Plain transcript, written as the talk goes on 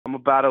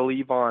about to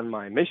leave on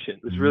my mission.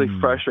 It was really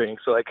frustrating.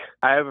 So like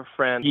I have a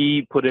friend,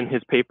 he put in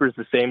his papers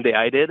the same day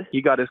I did.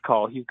 He got his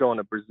call. He's going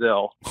to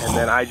Brazil. And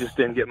then I just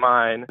didn't get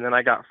mine. And then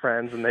I got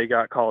friends and they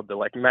got called to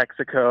like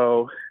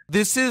Mexico.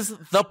 This is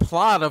the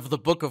plot of the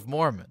Book of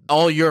Mormon.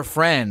 All your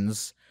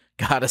friends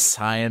got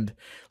assigned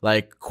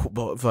like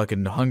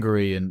fucking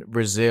Hungary and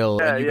Brazil,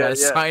 and you got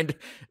assigned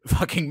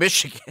fucking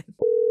Michigan.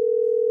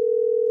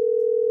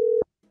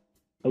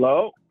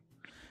 Hello?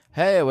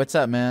 Hey, what's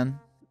up, man?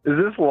 Is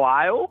this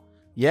Lyle?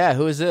 Yeah,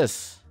 who is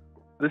this?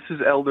 This is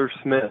Elder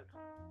Smith.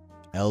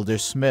 Elder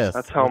Smith.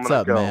 That's how what's I'm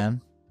up, gonna go.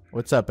 Man?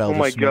 What's up, Elder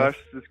Smith? Oh my gosh,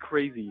 this is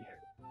crazy.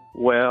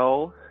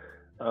 Well,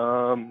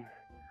 I'm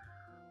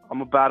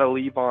about to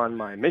leave on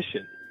my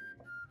mission.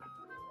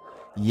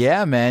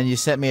 Yeah, man, you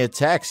sent me a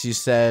text. You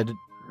said,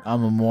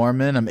 I'm a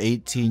Mormon, I'm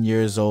 18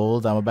 years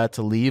old, I'm about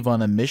to leave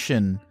on a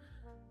mission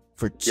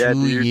for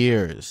 2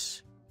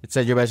 years. It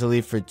said you're about to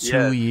leave for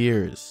 2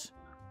 years.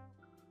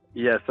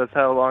 Yes, that's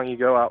how long you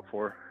go out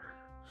for.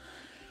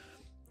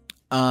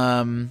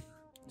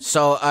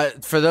 So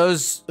for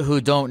those who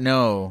don't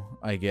know,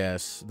 I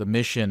guess, the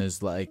mission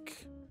is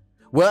like,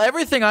 well,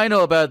 everything I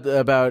know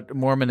about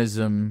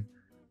Mormonism,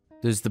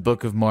 there's the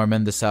Book of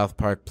Mormon, the South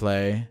Park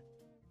play.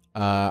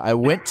 I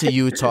went to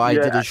Utah. I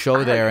did a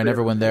show there, and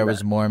everyone there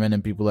was Mormon,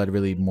 and people had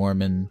really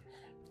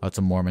lots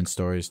of Mormon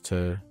stories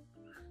to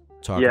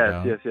talk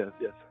about. Yes.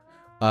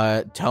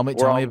 Tell me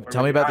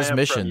about this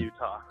mission. From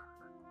Utah.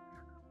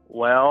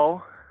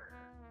 Well,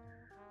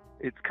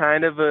 it's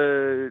kind of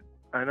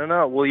I don't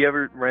know. Well, you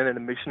ever ran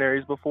into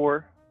missionaries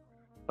before?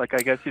 Like, I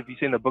guess if you've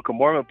seen the Book of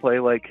Mormon play,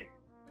 like,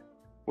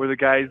 we're the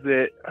guys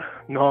that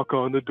knock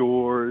on the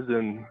doors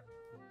and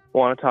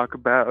want to talk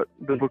about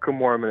the Book of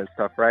Mormon and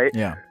stuff, right?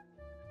 Yeah.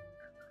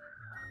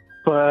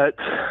 But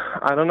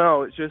I don't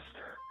know.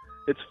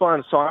 It's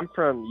fun. So I'm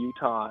from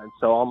Utah, and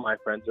so all my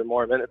friends are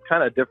Mormon. It's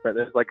kind of different.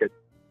 There's like a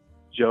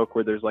joke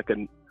where there's like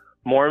a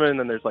Mormon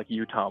and there's like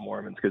Utah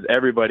Mormons, because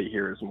everybody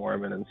here is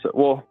Mormon. And so,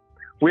 well,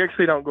 we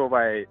actually don't go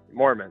by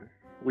Mormon.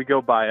 We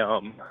go by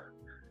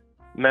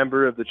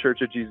member of the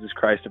Church of Jesus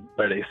Christ of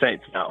Latter-day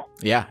Saints now.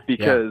 Yeah.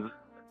 Because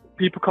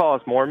people call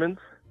us Mormons,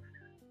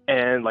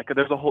 and like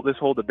there's this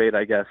whole debate,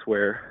 I guess,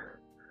 where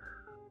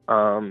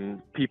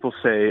people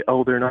say,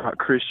 oh, they're not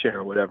Christian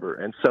or whatever.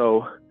 And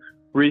so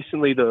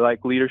recently the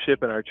like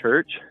leadership in our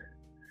church,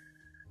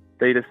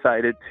 they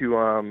decided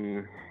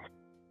to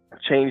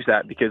change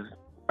that, because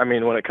I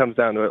mean, when it comes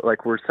down to it,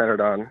 like, we're centered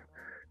on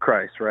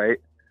Christ, right?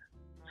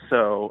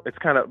 So it's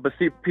kind of, but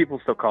see, people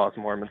still call us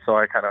Mormon. So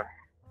I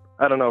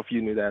don't know if you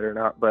knew that or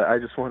not, but I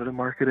just wanted to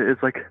market it.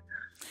 It's like,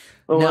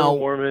 oh, now, I'm a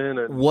Mormon.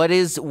 And what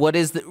is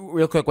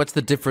real quick, what's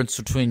the difference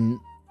between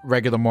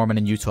regular Mormon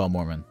and Utah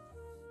Mormon?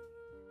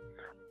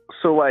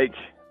 So like,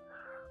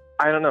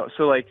 I don't know.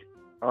 So like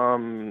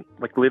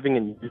living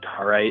in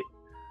Utah, right?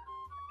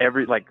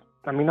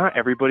 Not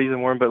everybody's a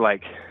Mormon, but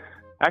like,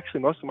 actually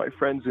most of my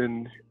friends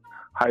in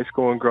high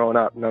school and growing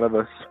up, none of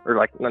us, or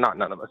like, not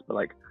none of us, but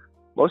like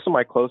most of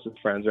my closest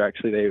friends are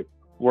actually, they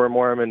were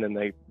Mormon and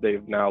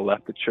they've now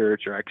left the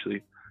church, or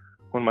actually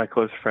one of my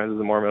closest friends is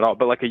a Mormon at all.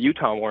 But like a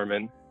Utah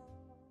Mormon,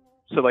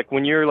 so like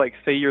when you're like,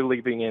 say you're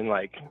living in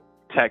like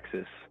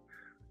Texas,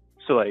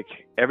 so like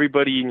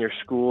everybody in your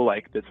school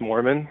like that's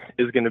Mormon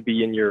is going to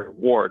be in your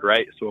ward,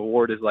 right? So a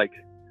ward is like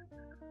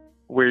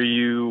where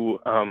you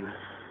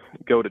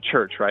go to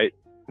church, right?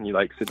 And you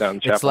like sit down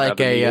in chapel. It's like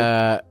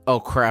oh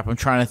crap, I'm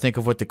trying to think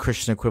of what the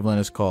Christian equivalent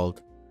is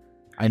called.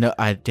 I know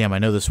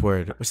this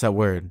word. What's that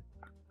word?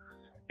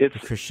 It's the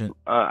Christian.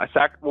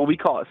 Well, we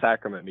call it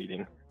sacrament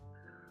meeting.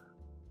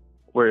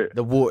 Where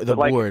the ward.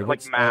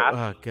 Like mass.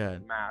 Oh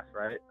god. Mass,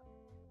 right?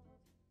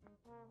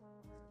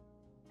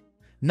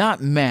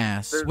 Not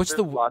mass.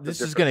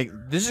 This is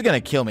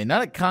gonna kill me.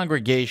 Not a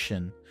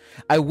congregation.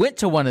 I went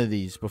to one of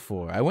these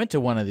before. Yeah.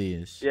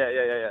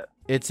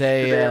 It's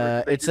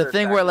a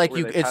thing where like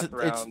it's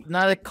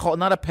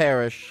not a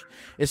parish.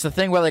 It's the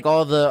thing where like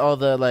all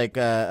the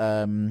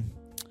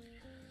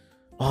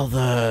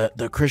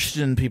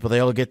Christian people, they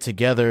all get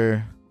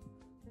together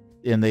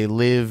and they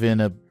live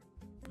in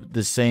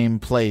the same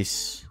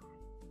place.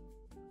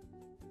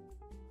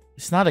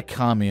 It's not a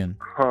commune.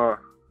 Huh.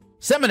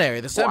 Seminary,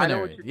 the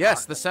seminary.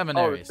 Yes, the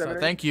seminary. So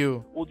thank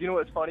you. Well, do you know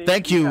what's funny?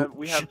 Thank you,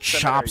 we have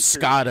Chop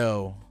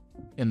Scotto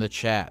in the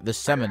chat. The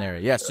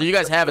seminary. Yes, so you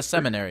guys have a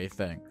seminary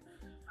thing.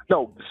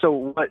 No, so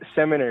what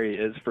seminary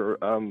is for,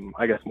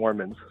 I guess,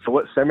 Mormons. So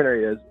what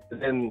seminary is,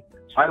 and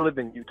I live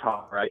in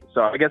Utah, right?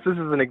 So I guess this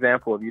is an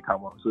example of Utah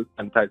Mormons, so it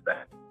ties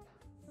back.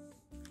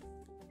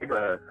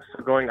 So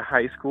going to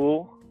high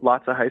school,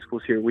 lots of high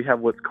schools here, we have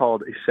what's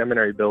called a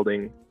seminary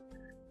building.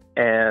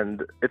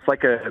 And it's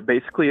like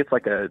basically it's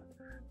like a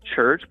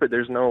church, but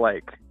there's no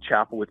like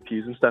chapel with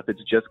pews and stuff.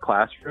 It's just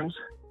classrooms.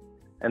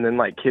 And then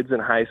like kids in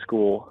high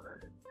school,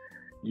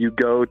 you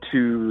go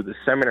to the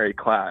seminary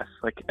class.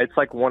 Like it's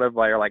like one of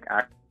our like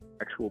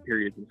actual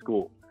periods in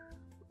school.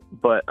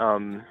 But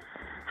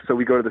so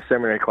we go to the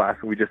seminary class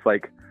and we just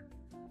like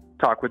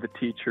talk with the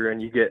teacher,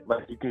 and you get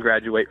like, you can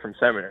graduate from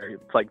seminary.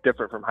 It's like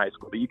different from high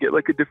school, but you get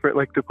like a different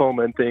like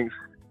diploma and things.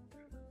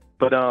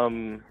 But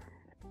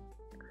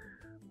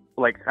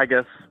like, I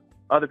guess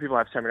other people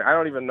have seminary. I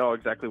don't even know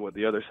exactly what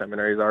the other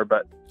seminaries are,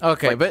 but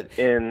okay, like,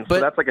 so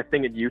that's like a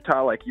thing in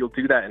Utah. Like, you'll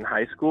do that in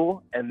high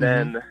school, and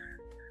then,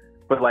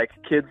 but like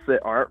kids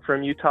that aren't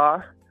from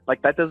Utah,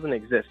 like that doesn't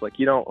exist. Like,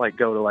 you don't like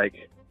go to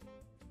like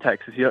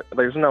Texas.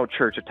 There's no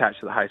church attached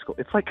to the high school.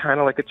 It's like kind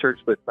of like a church,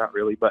 but it's not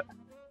really. But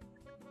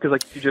because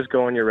like you just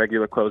go in your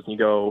regular clothes and you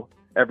go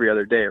every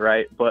other day,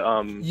 right? But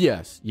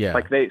yes, yeah.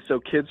 Like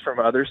kids from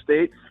other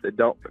states that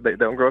don't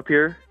grow up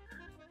here,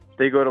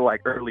 they go to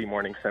like early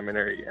morning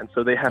seminary, and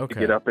so they have to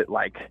get up at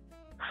like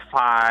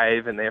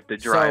 5, and they have to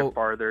drive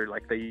farther.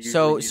 Like they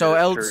usually so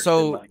Elder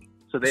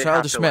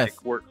have to Smith,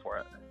 like work for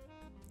it.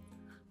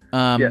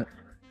 Yes.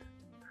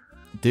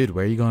 Dude,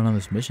 where are you going on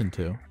this mission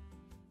to?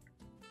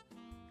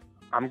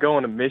 I'm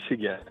going to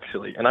Michigan,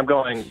 actually, and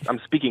I'm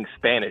speaking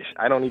Spanish.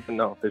 I don't even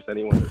know if there's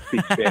anyone that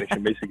speaks Spanish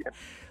in Michigan.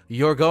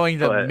 You're going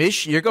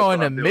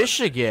to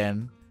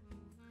Michigan?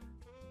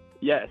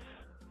 Yes.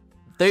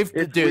 They've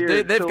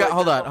got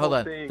hold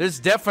on.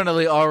 There's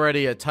definitely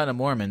already a ton of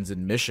Mormons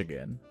in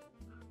Michigan.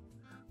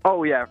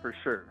 Oh yeah, for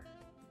sure.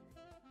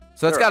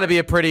 So that's got to be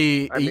a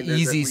pretty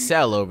easy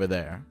sell over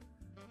there.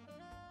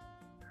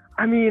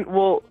 I mean,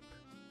 well,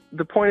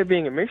 the point of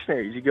being a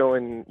missionary is you go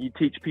and you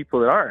teach people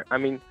that aren't. I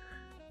mean,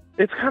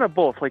 it's kind of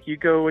both. Like, you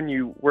go and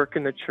you work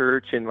in the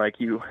church, and like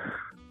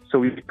so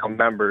we become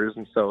members,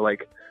 and so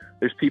like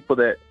there's people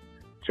that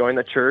join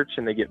the church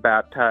and they get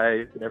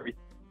baptized and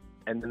everything,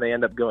 and then they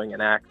end up going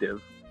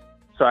inactive.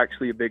 So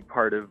actually a big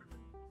part of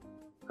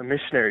a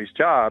missionary's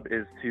job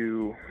is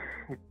to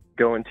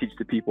go and teach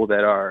the people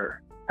that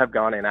have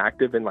gone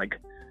inactive, and like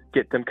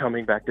get them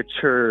coming back to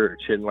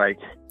church, and like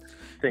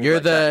things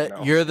like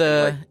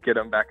get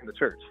them back in the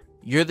church.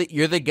 You're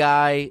the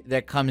guy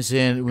that comes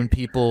in when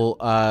people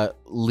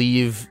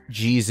leave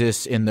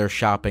Jesus in their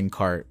shopping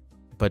cart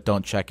but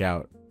don't check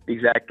out.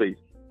 Exactly.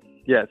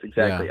 Yes,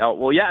 exactly. Yeah. Oh,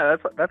 well, yeah,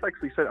 that's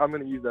actually said. I'm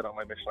going to use that on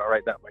my mission. I'll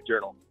write that in my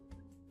journal.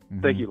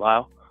 Mm-hmm. Thank you,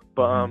 Lyle.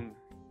 But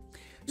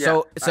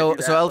so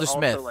Elder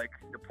Smith, also, like,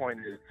 the point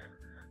is,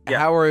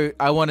 I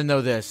want to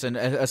know this, and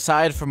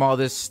aside from all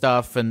this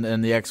stuff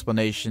and the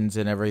explanations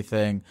and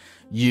everything,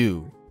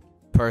 you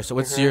person,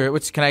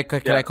 can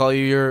I call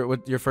you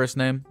your first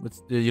name?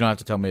 You don't have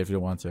to tell me if you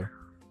don't want to.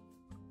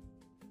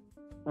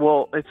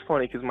 Well, it's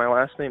funny because my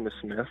last name is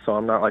Smith, so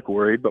I'm not like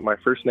worried, but my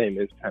first name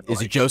is kind of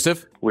Is it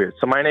Joseph? Weird.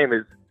 So my name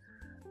is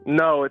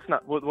No, it's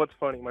not. What's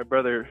funny, my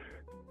brother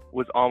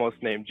was almost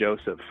named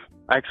Joseph.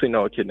 I actually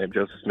know a kid named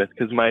Joseph Smith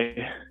because my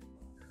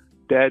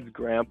dad's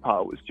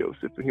grandpa was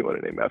Joseph, and he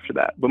wanted a name after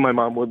that, but my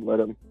mom wouldn't let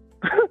him.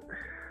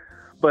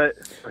 But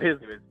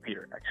his name is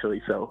Peter,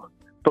 actually.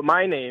 But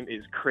my name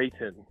is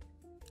Creighton.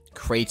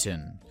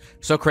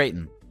 So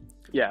Creighton.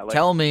 Yeah.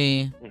 Tell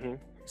me. Mm-hmm.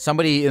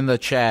 Somebody in the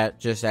chat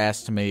just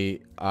asked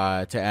me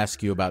to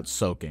ask you about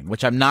soaking,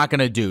 which I'm not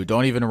gonna do.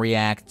 Don't even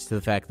react to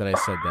the fact that I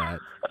said that.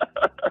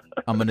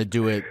 I'm gonna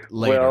do it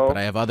later, but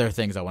I have other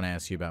things I want to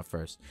ask you about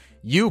first.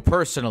 You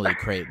personally,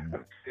 Creighton,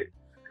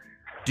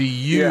 do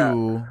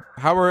you?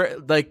 How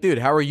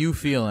are you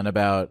feeling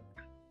about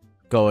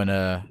going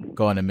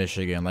to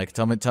Michigan? Like,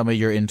 tell me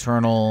your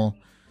internal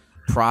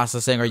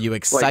processing. Are you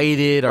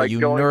excited? Are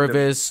you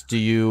nervous? Do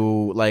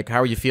you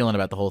how are you feeling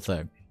about the whole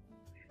thing?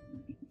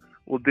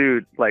 Well,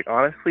 dude,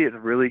 honestly, it's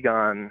really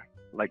gone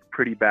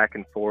pretty back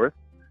and forth.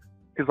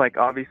 Cause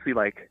obviously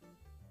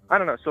I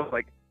don't know. So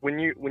when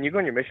you go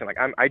on your mission,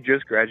 I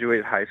just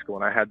graduated high school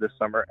and I had this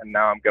summer and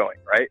now I'm going,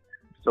 right?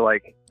 So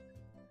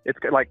it's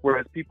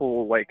whereas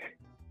people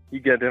you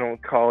get done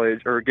with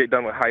college or get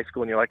done with high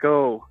school and you're like,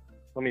 oh,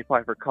 let me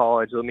apply for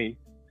college. Let me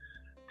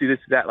do this,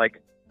 that.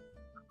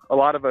 A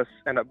lot of us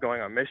end up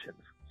going on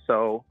missions.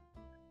 So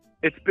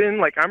it's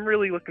been I'm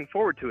really looking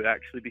forward to it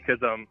actually because,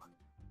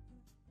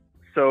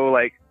 so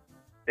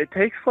it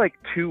takes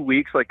 2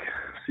 weeks. So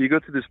you go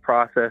through this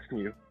process and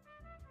you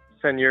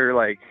send your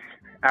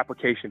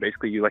application.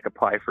 Basically you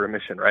apply for a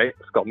mission, right?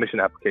 It's called mission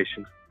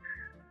application.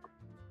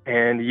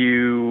 And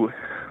you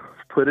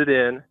put it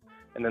in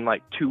and then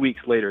 2 weeks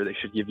later they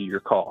should give you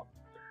your call.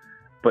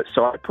 But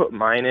so I put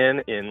mine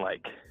in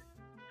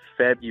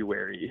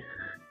February,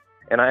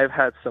 and I've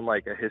had some a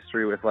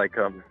history with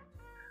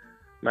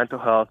mental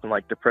health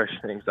and depression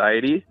and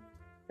anxiety.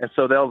 And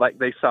so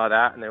they saw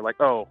that and they're like,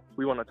 oh,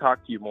 we want to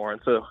talk to you more.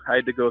 And so I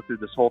had to go through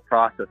this whole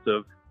process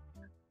of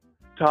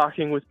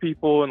talking with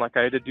people and I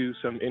had to do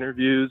some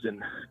interviews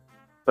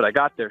but I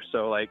got there.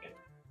 So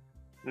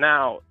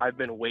now I've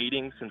been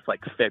waiting since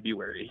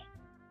February.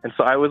 And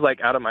so I was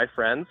out of my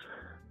friends,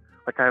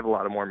 I have a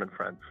lot of Mormon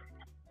friends.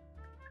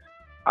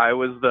 I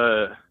was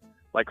the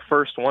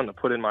first one to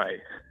put in my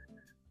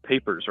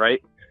papers,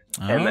 right?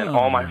 Oh. And then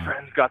all my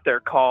friends got their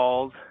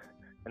calls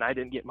and I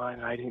didn't get mine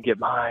and I didn't get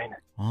mine.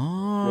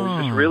 Oh. It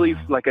was just really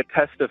a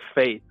test of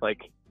faith. It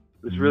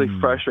was really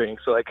frustrating.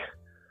 So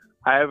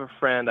I have a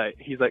friend,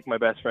 he's my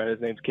best friend,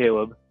 his name's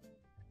Caleb.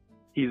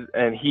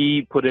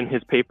 He put in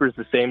his papers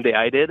the same day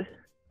I did.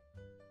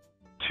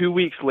 2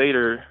 weeks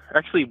later,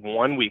 actually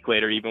 1 week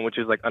later even, which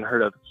is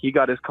unheard of, he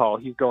got his call.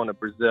 He's going to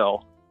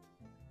Brazil.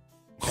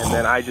 And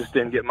then I just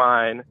didn't get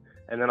mine.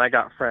 And then I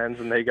got friends,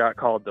 and they got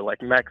called to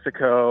like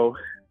Mexico.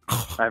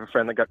 I have a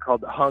friend that got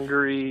called to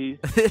Hungary.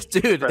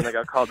 Dude, a friend that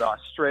got called to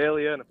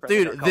Australia, and a friend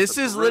that got called this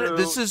to is Peru.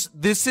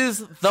 this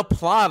is the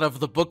plot of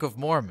the Book of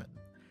Mormon.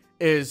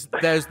 This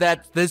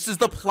is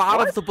the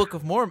plot of the Book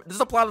of Mormon. This is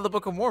the plot of the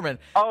Book of Mormon.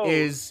 Oh,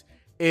 is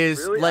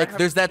really? like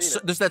there's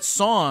that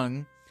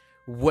song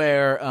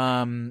where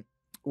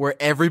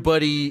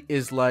everybody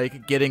is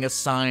like getting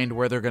assigned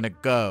where they're gonna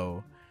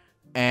go,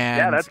 and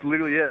yeah, that's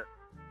literally it.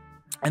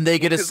 And they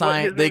get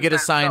assigned. They get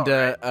assigned.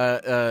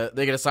 Right?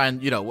 They get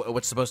assigned. You know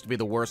what's supposed to be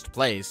the worst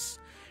place,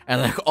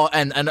 and like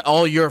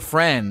all your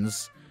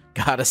friends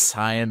got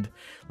assigned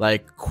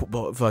like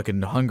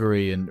fucking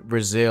Hungary and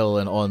Brazil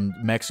and on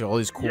Mexico. All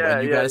these cool.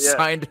 And you got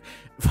assigned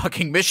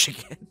fucking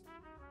Michigan.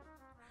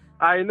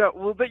 I know.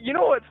 Well, but you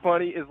know what's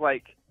funny is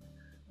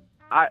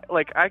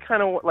I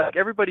kind of like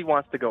everybody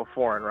wants to go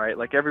foreign, right?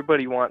 Like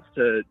everybody wants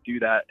to do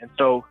that, and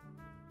so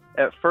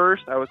at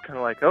first I was kind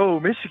of like, oh,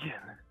 Michigan.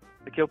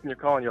 Like you open your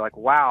call and you're like,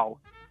 wow.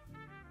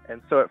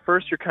 And so at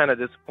first you're kind of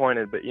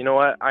disappointed, but you know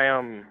what? I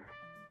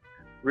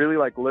really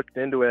like looked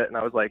into it, and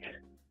I was like,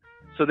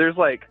 so there's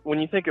like,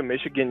 when you think of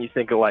Michigan, you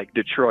think of like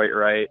Detroit,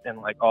 right? And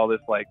like all this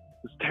like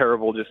this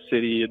terrible just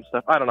city and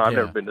stuff. I don't know. I've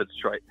never been to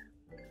Detroit.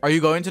 Are you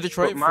going to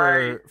Detroit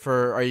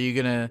for are you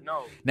gonna?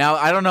 No. Now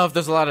I don't know if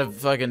there's a lot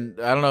of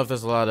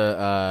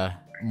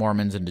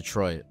Mormons in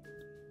Detroit.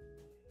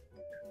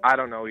 I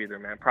don't know either,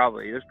 man.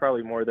 There's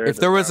probably more there. If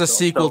there was a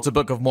sequel to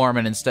Book of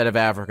Mormon instead of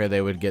Africa,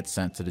 they would get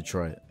sent to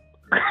Detroit.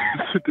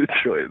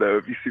 Detroit, that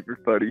would be super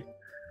funny.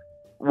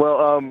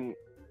 Well,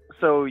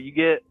 so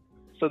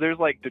there's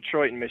like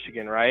Detroit and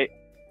Michigan, right?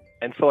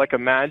 And so like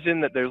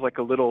imagine that there's like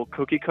a little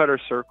cookie cutter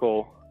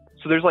circle.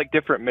 So there's like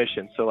different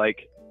missions. So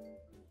like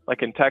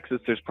in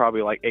Texas, there's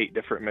probably like 8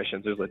 different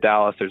missions. There's a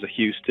Dallas, there's a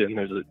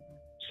Houston,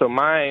 so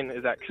mine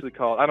is actually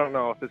called, I don't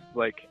know if this is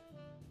like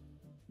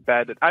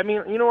bad. I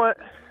mean, you know what?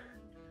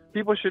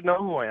 People should know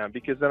who I am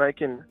because then I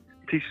can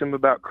teach them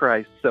about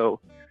Christ. So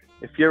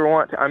if you ever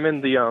want to, I'm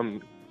in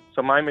the,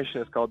 so my mission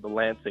is called the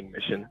Lansing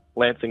Mission,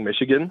 Lansing,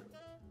 Michigan.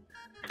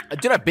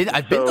 Dude, I've been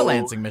to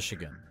Lansing,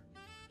 Michigan.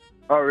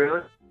 Oh,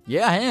 really?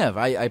 Yeah, I have.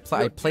 I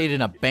played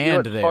in a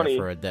band there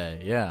for a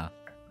day. Yeah.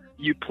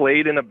 You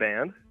played in a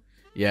band?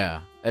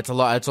 Yeah. It's a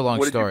long story.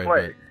 What did you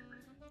play? But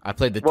I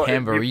played the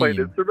tambourine. You played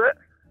instrument?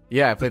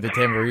 Yeah, I played the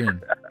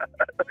tambourine.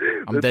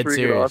 I'm dead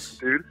serious.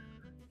 Awesome, dude.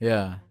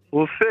 Yeah.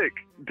 Well, sick.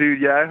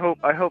 Dude, yeah,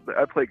 I hope that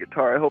I play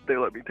guitar. I hope they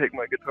let me take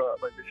my guitar on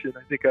my mission.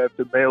 I think I have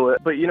to mail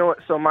it. But you know what?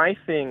 So my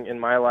thing in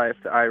my life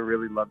that I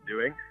really love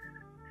doing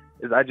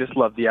is I just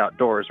love the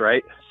outdoors,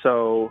 right?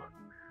 So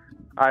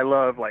I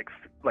love like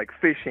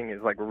fishing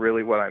is like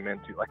really what I'm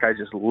into. Like I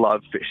just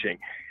love fishing.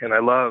 And I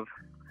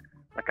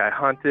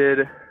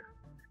hunted,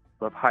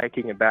 love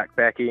hiking and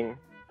backpacking.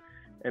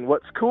 And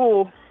what's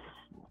cool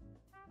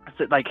is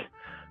that like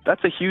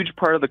that's a huge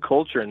part of the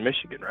culture in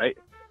Michigan, right?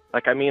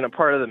 Like, I mean, a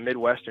part of the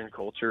Midwestern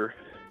culture.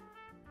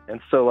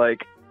 And so,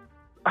 like,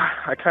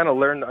 I kind of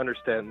learned to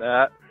understand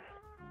that.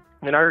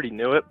 I mean, I already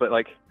knew it, but,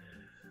 like,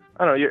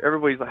 I don't know,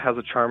 everybody has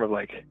a charm of,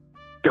 like,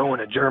 going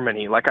to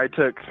Germany. Like, I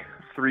took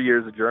 3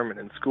 years of German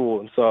in school,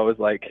 and so I was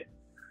like,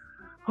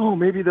 oh,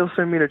 maybe they'll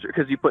send me to,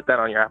 because you put that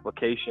on your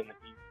application.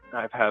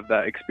 I've had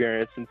that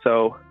experience, and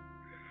so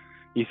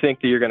you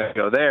think that you're going to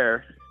go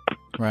there.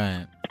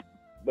 Right.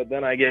 But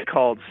then I get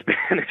called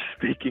Spanish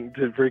speaking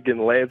to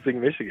freaking Lansing,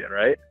 Michigan,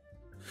 right?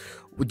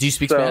 Do you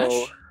speak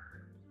Spanish?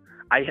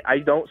 I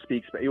don't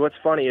speak Spanish. What's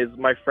funny is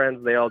my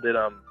friends, they all did,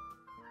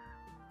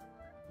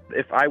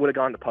 if I would have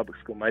gone to public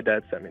school, my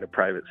dad sent me to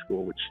private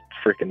school, which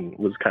freaking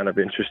was kind of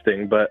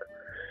interesting. But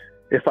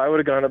if I would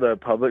have gone to the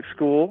public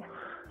school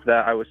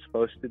that I was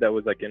supposed to, that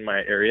was like in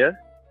my area,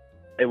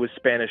 it was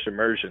Spanish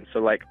immersion. So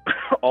like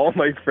all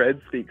my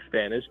friends speak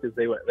Spanish because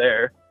they went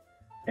there,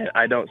 and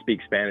I don't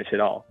speak Spanish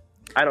at all.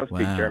 I don't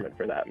speak German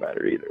for that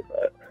matter either,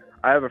 but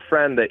I have a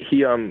friend that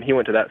he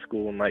went to that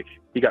school and like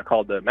he got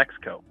called to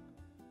Mexico,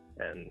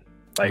 and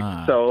like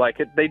so like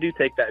they do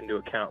take that into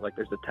account. Like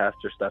there's a test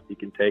or stuff you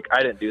can take.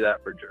 I didn't do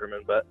that for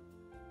German, but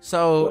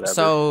whatever.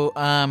 So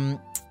are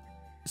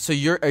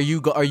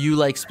you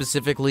like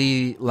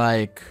specifically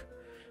like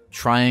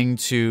trying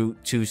to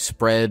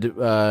spread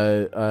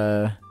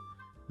the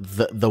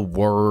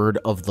word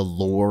of the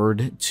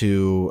Lord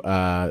to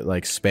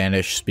like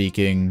Spanish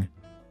speaking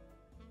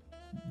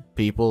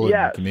people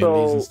and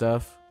communities and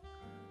stuff?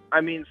 I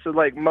mean, so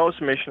like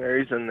most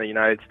missionaries in the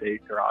United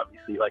States are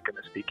obviously like going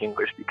to speak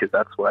English because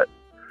that's what.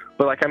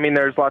 But like, I mean,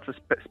 there's lots of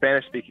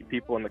Spanish-speaking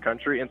people in the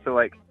country, and so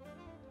like,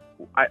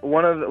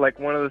 one of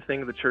the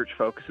things the church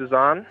focuses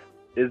on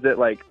is that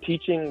like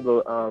teaching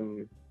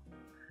the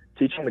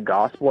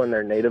gospel in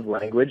their native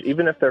language,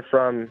 even if they're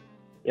from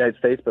the United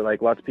States, but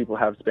like lots of people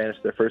have Spanish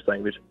as their first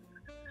language.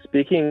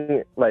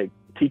 Teaching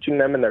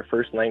them in their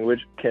first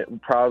language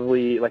can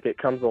probably like it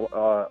comes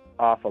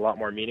off a lot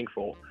more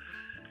meaningful.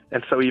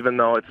 And so even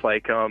though it's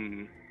like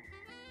in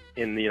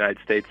the United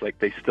States, like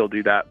they still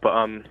do that,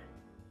 but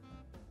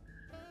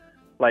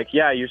like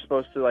yeah, you're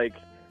supposed to like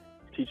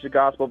teach the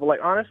gospel. But like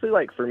honestly,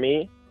 like for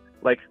me,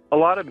 like a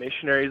lot of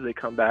missionaries, they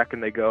come back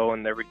and they go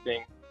and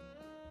everything.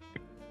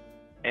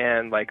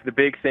 And like the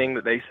big thing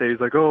that they say is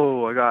like,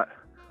 oh,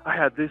 I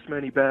had this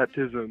many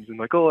baptisms, and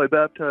like, oh, I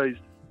baptized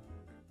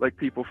like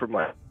people from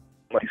like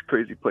these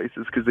crazy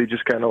places because they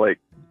just kind of like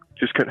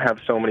just couldn't have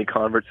so many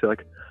converts. They're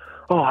like,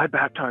 oh, I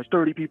baptized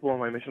 30 people on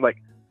my mission. Like,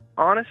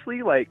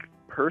 honestly, like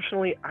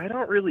personally, I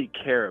don't really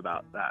care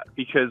about that,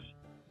 because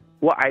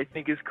what I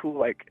think is cool,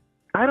 like,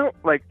 I don't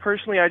like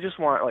personally, I just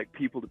want like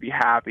people to be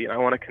happy, and I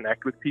want to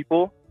connect with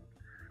people.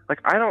 Like,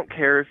 I don't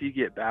care if you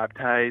get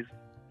baptized.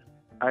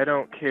 I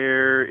don't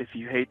care if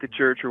you hate the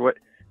church or what.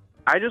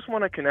 I just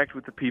want to connect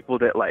with the people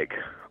that like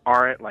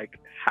aren't like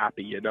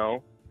happy, you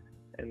know,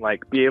 and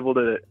like be able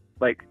to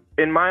like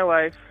in my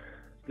life,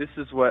 this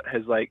is what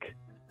has like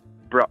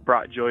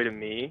brought joy to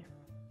me.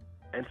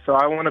 And so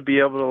I want to be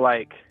able to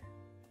like,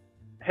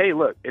 hey,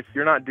 look, if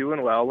you're not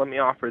doing well, let me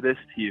offer this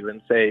to you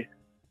and say,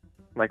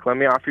 like, let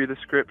me offer you the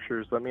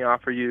scriptures. Let me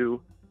offer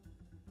you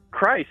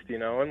Christ, you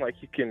know, and like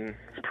you can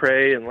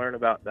pray and learn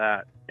about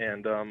that.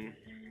 And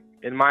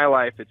in my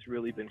life, it's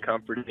really been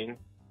comforting,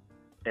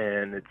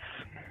 and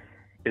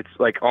it's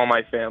like all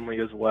my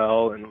family as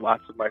well, and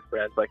lots of my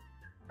friends. Like,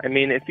 I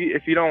mean, if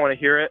you don't want to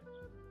hear it,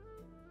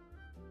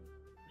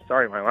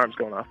 sorry, my alarm's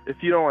going off. If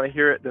you don't want to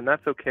hear it, then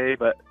that's okay.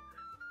 But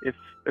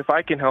if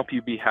I can help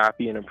you be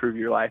happy and improve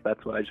your life,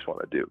 that's what I just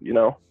want to do, you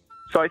know.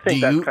 So I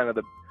think that's kind of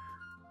the.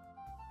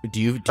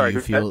 Do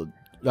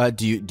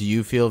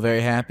you feel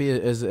very happy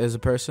as a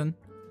person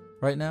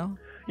right now?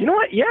 You know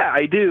what? Yeah,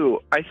 I do.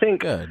 I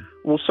think. Good.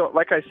 Well, so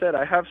like I said,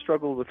 I have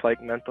struggled with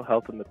like mental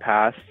health in the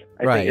past.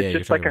 I think it's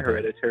just like a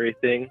hereditary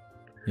thing.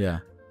 Yeah.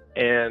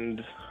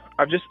 And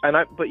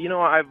but you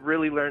know, I've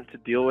really learned to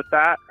deal with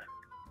that.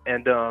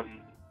 And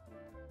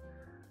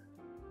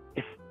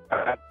if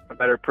I'm a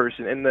better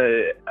person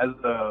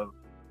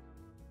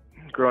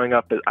growing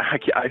up,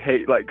 I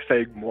hate like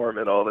saying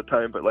Mormon all the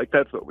time, but like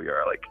that's what we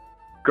are. Like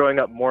growing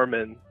up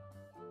Mormon,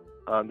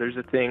 there's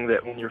a thing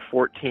that when you're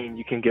 14,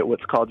 you can get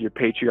what's called your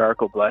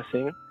patriarchal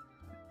blessing,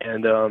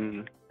 and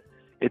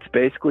it's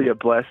basically a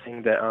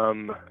blessing that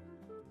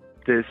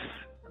this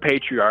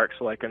patriarch,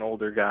 so like an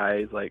older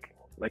guy, like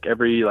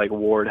every like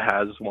ward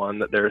has one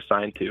that they're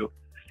assigned to.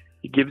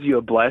 He gives you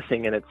a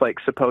blessing, and it's like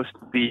supposed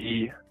to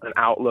be an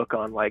outlook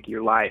on like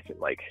your life, and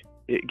like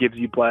it gives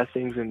you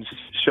blessings and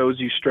shows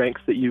you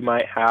strengths that you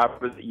might have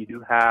or that you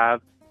do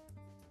have.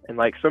 And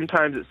like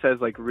sometimes it says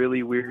like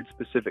really weird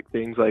specific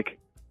things, like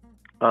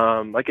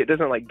it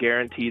doesn't like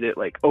guarantee that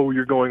like, oh,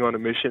 you're going on a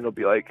mission. It'll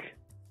be like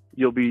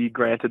you'll be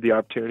granted the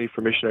opportunity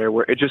for missionary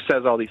work. It just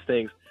says all these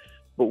things.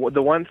 But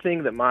the one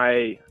thing that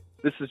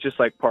this is just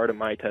like part of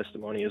my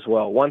testimony as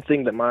well. One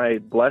thing that my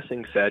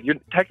blessing said, you're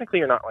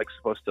not like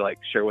supposed to like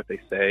share what they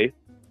say.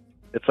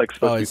 It's like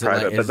supposed to be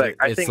private.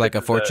 It's like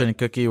a fortune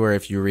cookie where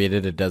if you read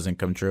it, it doesn't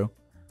come true.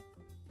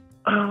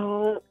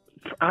 Oh,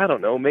 I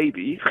don't know.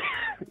 Maybe,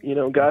 you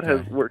know, God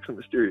has works in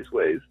mysterious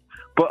ways.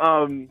 But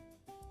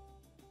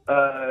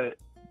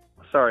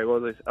sorry,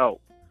 what was I?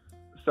 Oh,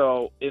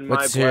 so in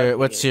what's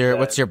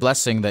your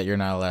blessing that you're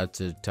not allowed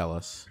to tell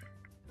us?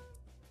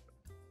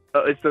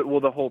 It's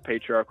the whole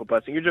patriarchal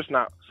blessing. You're just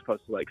not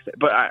supposed to like say.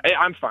 But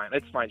I'm fine.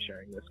 It's fine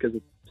sharing this because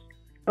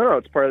I don't know.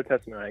 It's part of the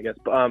testimony, I guess.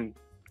 But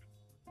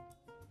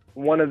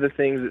one of the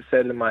things it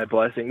said in my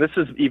blessing. This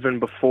is even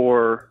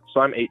before.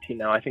 So I'm 18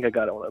 now. I think I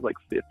got it when I was like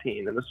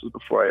 15, and this was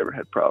before I ever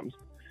had problems.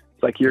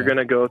 It's like you're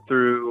gonna go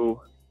through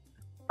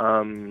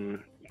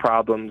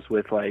problems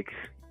with like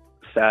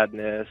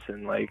sadness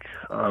and like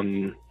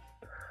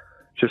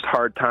just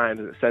hard times.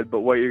 And it said, but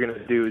what you're going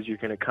to do is you're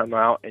going to come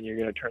out and you're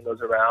going to turn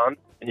those around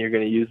and you're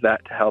going to use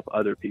that to help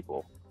other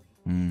people.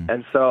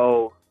 And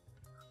so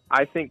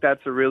I think that's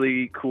a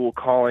really cool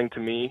calling to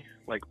me,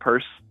 like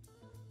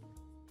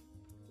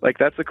like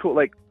that's a cool,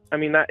 like, I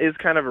mean, that is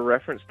kind of a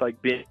reference to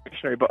like being a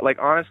missionary, but like,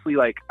 honestly,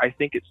 like, I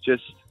think it's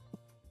just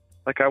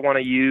like, I want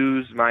to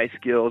use my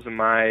skills and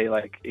my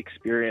like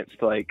experience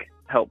to like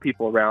help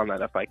people around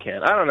that if I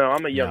can. I don't know.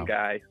 I'm a young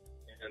guy.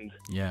 And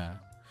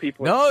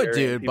people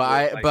dude,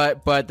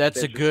 but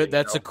that's a good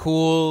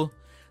goal.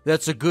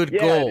 That's a good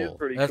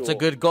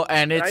goal,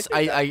 and it's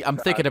I'm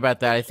thinking about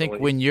that. I think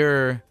when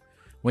you're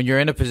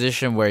in a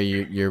position where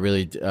you're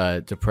really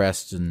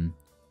depressed and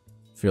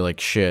feel like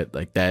shit,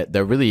 like that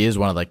really is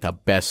one of like the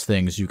best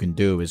things you can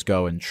do is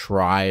go and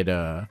try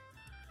to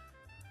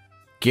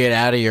get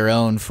out of your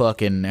own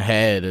fucking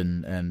head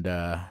and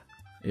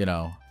you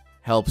know,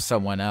 help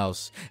someone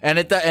else, and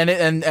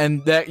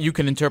that you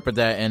can interpret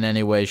that in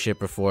any way,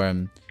 shape, or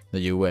form that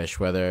you wish.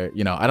 Whether,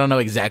 you know, I don't know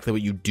exactly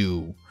what you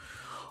do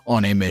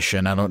on a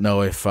mission. I don't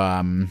know if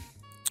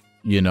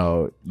you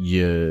know,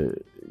 you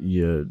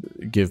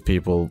give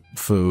people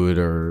food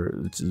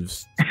or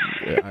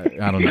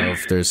I don't know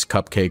if there's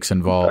cupcakes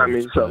involved. I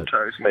mean,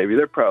 sometimes maybe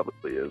there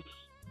probably is.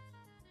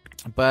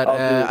 But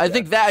I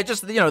think that I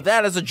just, you know,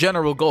 that as a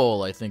general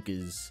goal, I think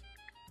is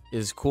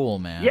cool,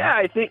 man. Yeah,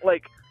 I think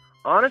like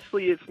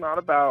honestly, it's not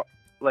about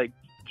like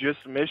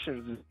just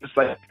missions. It's just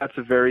like that's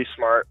a very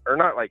smart, or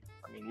not like,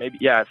 I mean, maybe,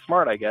 yeah, it's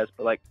smart, I guess,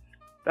 but like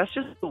that's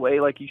just the way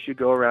like you should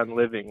go around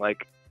living.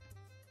 Like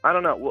I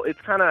don't know. Well,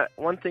 it's kind of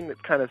one thing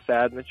that's kind of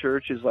sad in the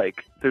church is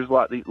like there's a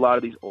lot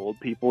of these old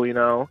people, you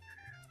know,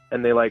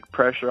 and they like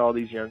pressure all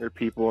these younger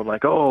people and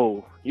like,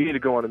 oh, you need to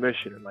go on a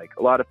mission. And like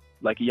a lot of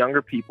like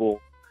younger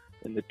people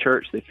in the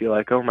church, they feel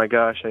like, oh my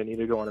gosh, I need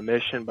to go on a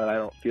mission, but I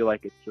don't feel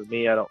like it's for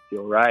me. I don't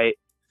feel right.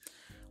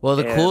 Well,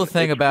 the cool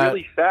thing it's about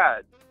really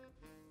sad.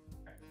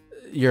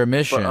 Your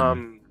mission. But,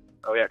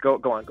 oh yeah, go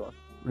on.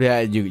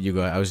 Yeah, you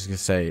go. I was gonna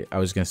say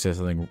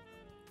something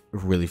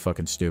really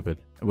fucking stupid,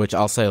 which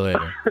I'll say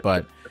later.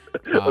 But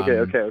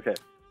okay.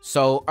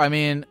 So I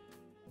mean,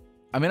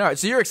 all right.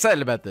 So you're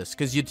excited about this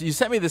because you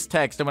sent me this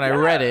text, and when I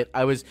read it,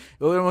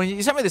 when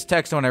you sent me this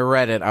text, and when I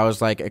read it, I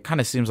was like, it kind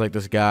of seems like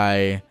this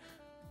guy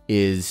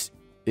is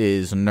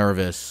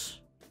nervous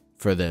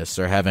for this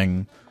or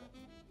having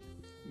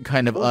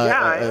kind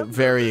of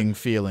varying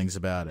feelings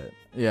about it.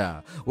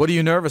 Yeah. What are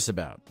you nervous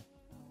about?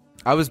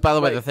 By the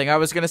way, the thing I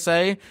was gonna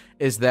say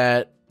is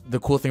that the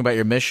cool thing about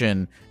your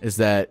mission is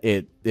that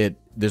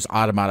there's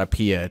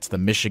automatopoeia. It's the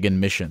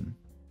Michigan mission.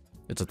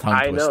 It's a tongue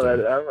twister. I know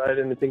that. I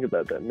didn't think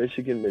about that.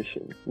 Michigan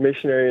mission,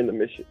 missionary in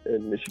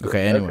Michigan.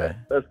 Okay. Anyway,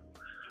 okay.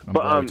 I'm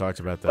glad we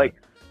talked about that. Like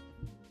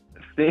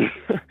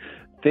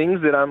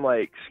things that I'm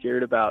like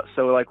scared about.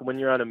 So like when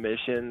you're on a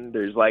mission,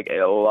 there's like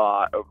a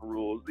lot of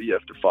rules that you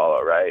have to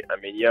follow, right? I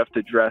mean, you have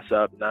to dress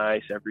up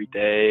nice every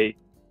day.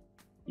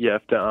 You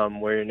have to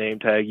wear your name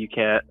tag. You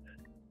can't.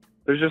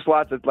 There's just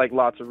lots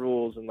of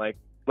rules and like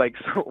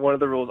so one of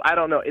the rules, I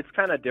don't know, it's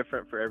kind of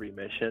different for every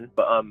mission,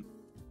 but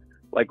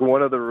like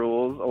one of the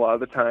rules a lot of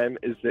the time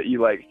is that you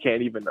like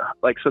can't even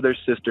like, so there's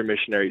sister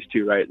missionaries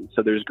too, right? And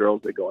so there's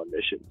girls that go on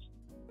missions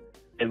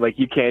and like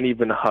you can't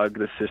even hug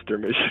the sister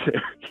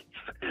missionaries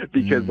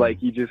because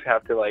like you just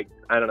have to like,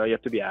 I don't know, you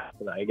have to be asked,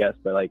 I guess,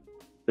 but like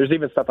there's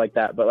even stuff like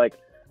that. But like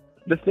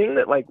the thing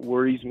that like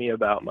worries me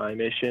about my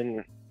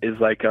mission is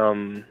like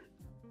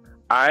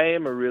I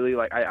am a really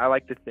like I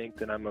like to think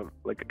that I'm a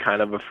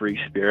kind of a free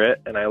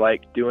spirit, and I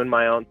like doing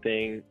my own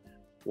thing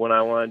when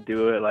I want to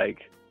do it.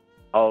 Like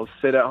I'll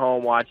sit at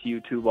home, watch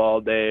YouTube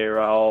all day, or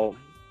I'll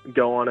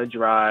go on a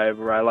drive,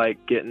 or I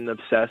like getting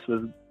obsessed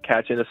with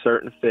catching a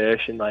certain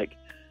fish and like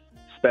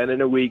spending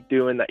a week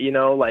doing that, you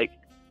know, like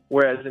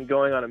whereas in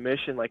going on a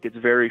mission, like it's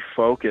very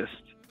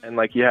focused and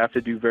like you have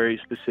to do very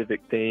specific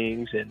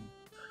things.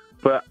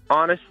 But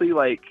honestly,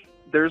 like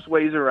there's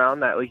ways around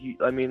that. Like,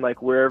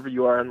 like wherever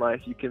you are in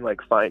life, you can like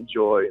find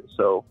joy. And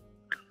so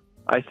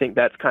I think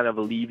that's kind of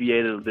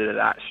alleviated a bit of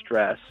that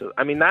stress. So,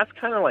 I mean, that's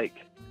kind of like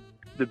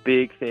the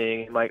big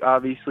thing. Like,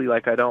 obviously,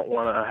 like I don't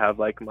want to have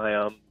like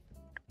my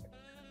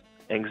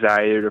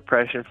anxiety or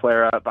depression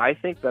flare up. I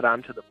think that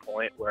I'm to the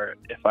point where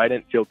if I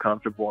didn't feel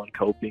comfortable in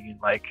coping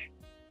and like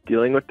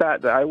dealing with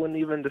that I wouldn't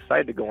even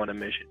decide to go on a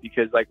mission,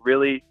 because like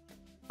really,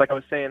 like I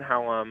was saying,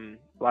 how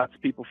lots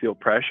of people feel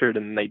pressured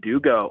and they do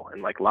go,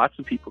 and like lots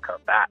of people come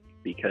back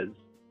because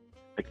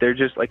like they're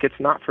just like, it's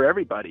not for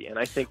everybody. And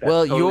I think that's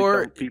something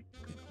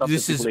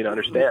people need to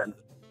understand.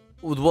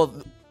 Well,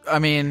 I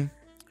mean,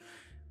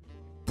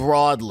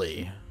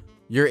 broadly,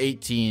 you're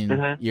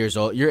 18 years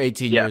old. You're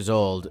 18 years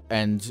old,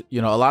 and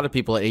you know a lot of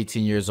people at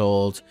 18 years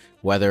old,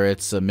 whether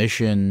it's a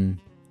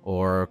mission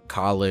or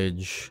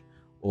college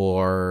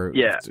or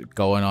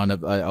going on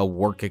a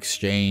work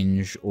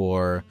exchange,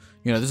 or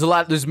you know,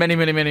 there's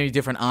many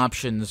different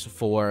options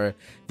for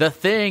the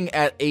thing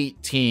at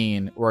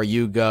 18 where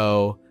you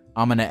go,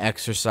 I'm going to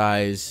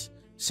exercise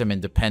some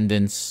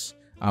independence.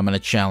 I'm going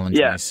to challenge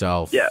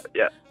myself.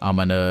 I'm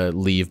going to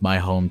leave my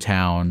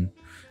hometown,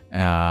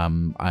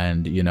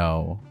 and, you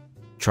know,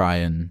 try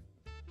and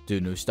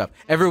do new stuff.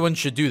 Everyone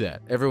should do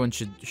that. Everyone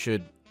should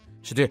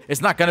do it.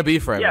 It's not going to be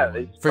for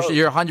everyone. For sure,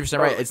 you're 100%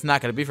 right. It's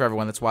not going to be for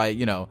everyone. That's why,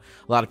 you know,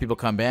 a lot of people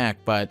come back.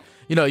 But,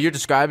 you know, you're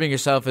describing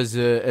yourself as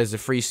a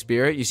free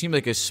spirit. You seem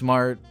like a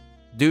smart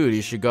dude.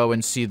 You should go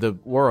and see the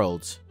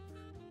world.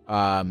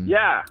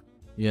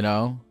 You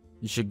know,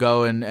 you should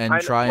go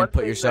and try and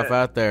put yourself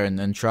out there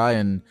and try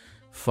and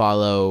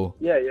follow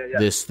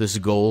this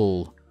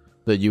goal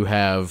that you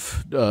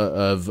have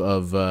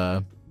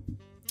of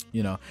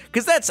you know,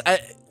 because that's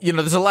you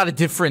know, there's a lot of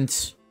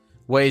different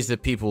ways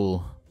that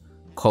people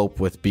cope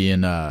with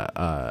being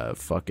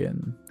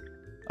fucking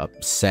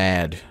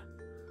sad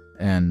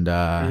and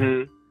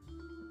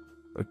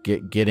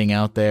getting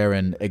out there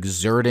and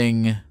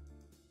exerting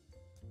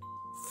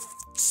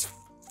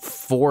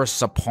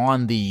force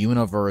upon the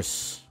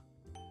universe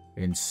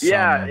in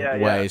some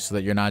way, so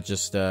that you're not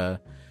just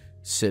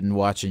sitting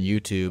watching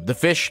YouTube. The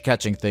fish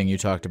catching thing you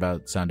talked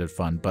about sounded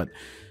fun, but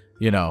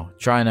you know,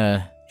 trying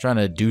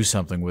to do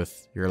something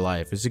with your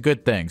life is a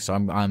good thing. So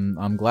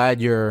I'm glad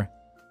you're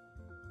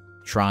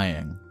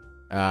trying.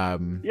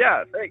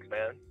 Thanks,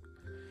 man.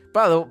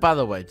 By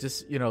the way,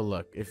 just, you know,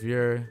 look, if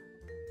you're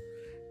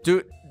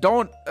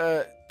don't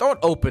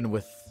open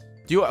with,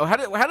 how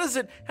does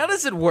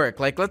it work?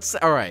 Like,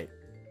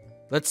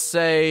 let's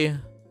say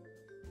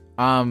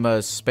I'm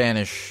a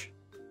Spanish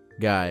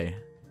guy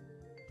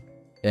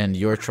and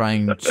you're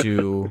trying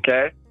to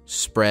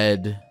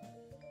spread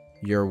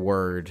your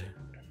word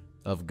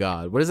of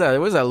God. What does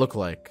that look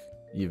like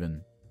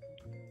even?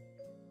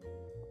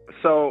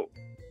 So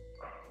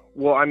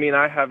Well, I mean,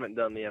 I haven't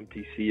done the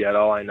MTC yet.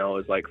 All I know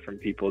is like from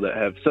people that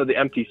have. So the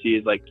MTC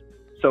is like,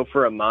 so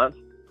for a month,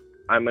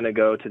 I'm gonna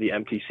go to the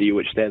MTC,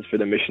 which stands for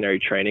the Missionary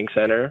Training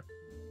Center,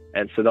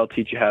 and so they'll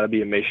teach you how to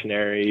be a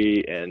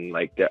missionary, and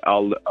like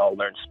I'll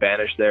learn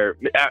Spanish there.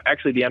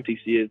 Actually, the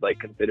MTC is like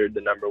considered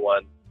the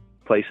 #1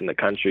 place in the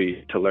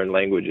country to learn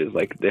languages.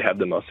 Like they have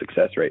the most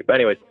success rate. But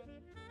anyways,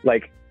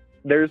 like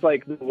there's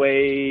like the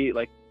way,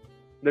 like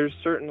there's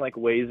certain like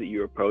ways that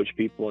you approach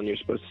people, and you're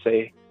supposed to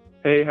say,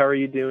 hey, how are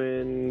you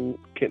doing?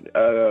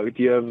 Do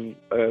you have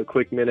a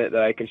quick minute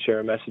that I can share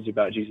a message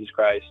about Jesus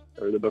Christ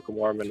or the Book of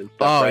Mormon and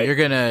stuff? Oh, right?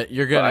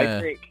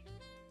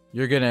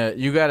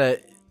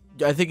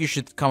 I think you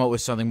should come up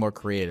with something more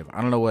creative.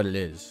 I don't know what it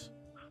is.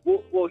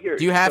 Well, here.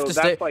 Do you have to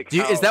stay? Like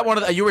is that one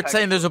of the? You were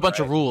saying there's a bunch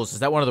right? of rules. Is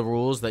that one of the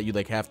rules that you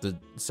like have to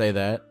say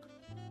that?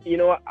 You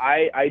know what?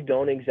 I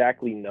don't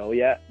exactly know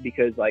yet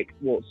because like,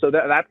 well, so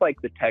that's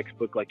like the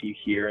textbook like you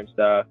hear and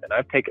stuff, and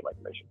I've taken like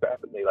mission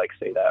craft and they like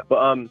say that, but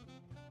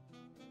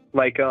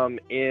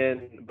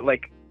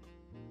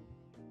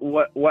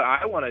what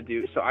I want to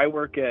do. So I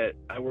work a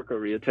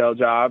retail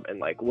job, and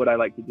like what I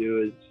like to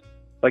do is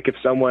like if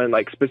someone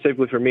like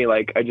specifically for me,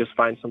 like I just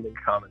find something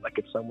common. Like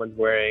if someone's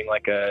wearing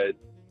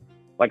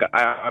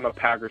I'm a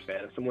Packers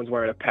fan. If someone's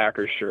wearing a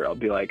Packers shirt, I'll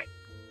be like,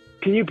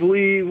 can you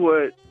believe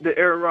what the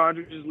Aaron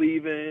Rodgers is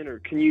leaving? Or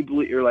can you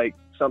believe, or like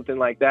something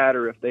like that.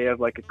 Or if they have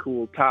like a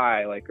cool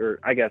tie, like, or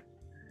I guess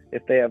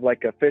if they have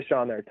like a fish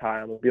on their tie,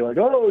 I'm gonna be like,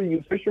 oh,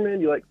 you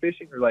fisherman, you like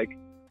fishing? Or like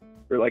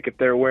if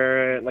they're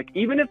wearing, like,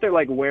 even if they're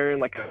like wearing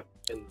like a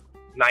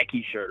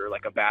Nike shirt or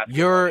like a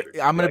basketball shirt.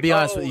 I'm gonna be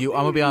honest with you.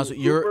 I'm gonna be honest with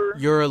you.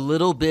 You're a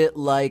little bit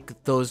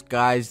like those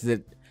guys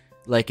that,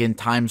 like in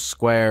Times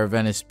Square,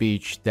 Venice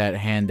Beach, that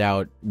hand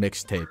out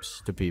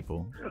mixtapes to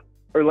people.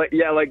 Or like,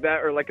 yeah, like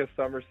that, or like a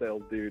summer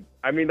sales dude.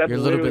 I mean, that's you're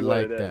a little bit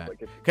like that.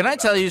 Like can I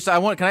tell you?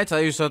 Can I tell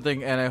you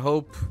something? And I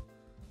hope.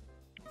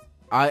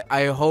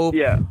 I hope.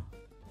 Yeah.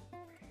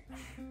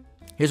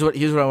 Here's what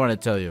I want to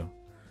tell you,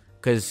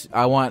 because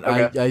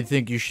Okay. I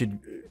think you should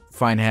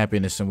find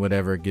happiness in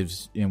whatever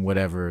gives in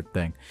whatever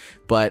thing,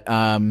 but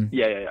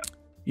Yeah.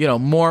 You know,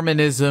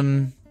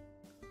 Mormonism,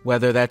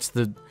 whether that's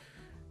the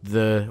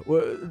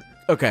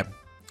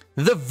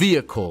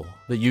vehicle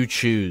that you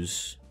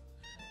choose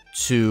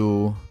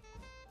to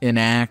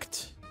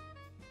enact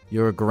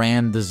your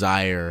grand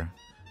desire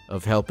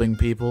of helping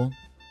people.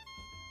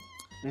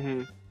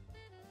 Mm-hmm.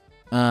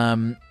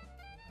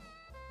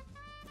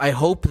 I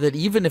hope that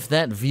even if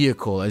that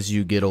vehicle, as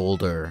you get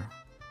older,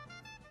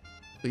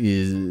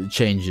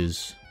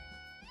 changes,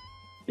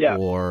 Yeah,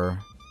 or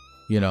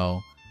you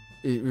know,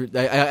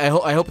 I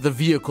hope the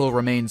vehicle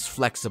remains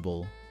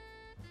flexible.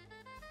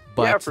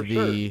 But yeah, for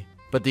sure.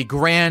 But the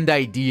grand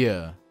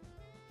idea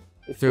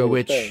It's through still the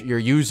which same. you're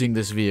using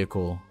this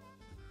vehicle,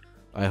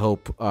 I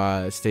hope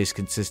stays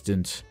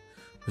consistent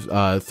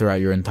throughout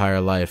your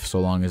entire life,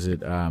 so long as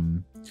it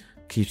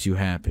keeps you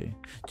happy.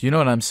 Do you know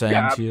what I'm saying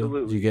to you?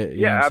 Absolutely. Do you get?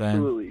 You Yeah, know what I'm saying?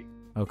 absolutely.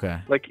 Okay.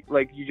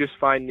 Like you just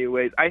find new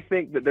ways. I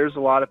think that there's a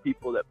lot of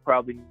people that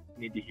probably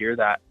need to hear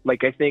that.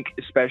 Like I think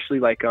especially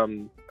like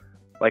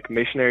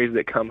missionaries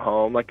that come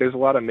home. Like there's a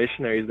lot of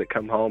missionaries that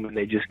come home and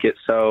they just get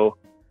so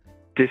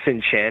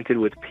disenchanted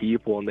with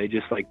people, and they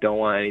just like don't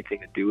want anything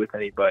to do with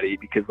anybody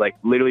because like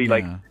literally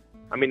like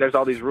I mean there's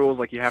all these rules,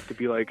 like you have to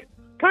be like,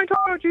 can I talk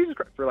about Jesus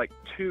Christ for like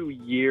 2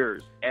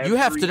 years. You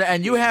have to,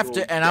 and you have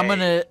to, and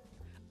day.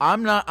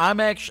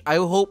 I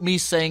hope me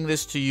saying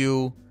this to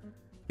you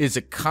is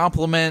a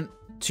compliment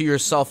to your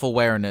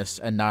self-awareness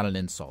and not an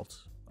insult.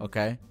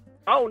 Okay.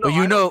 Oh no. But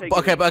you I know, don't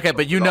take it okay, as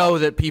but you an know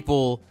insult. that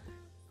people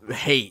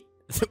hate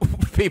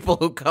people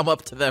who come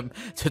up to them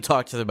to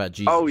talk to them about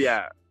Jesus. Oh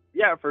yeah.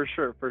 Yeah, for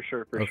sure.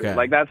 Okay.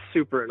 Like that's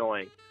super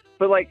annoying.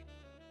 But like,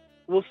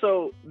 well,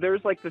 so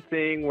there's like the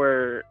thing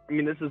where, I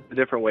mean, this is a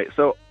different way.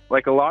 So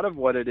like a lot of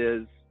what it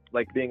is,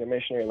 like being a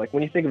missionary, like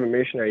when you think of a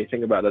missionary, you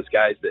think about those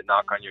guys that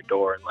knock on your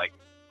door and like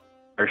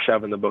are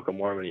shoving the Book of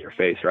Mormon in your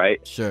face,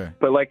 right? Sure.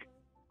 But like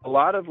a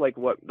lot of like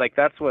what, like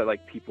that's what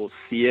like people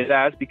see it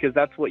as, because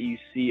that's what you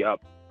see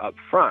up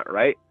front,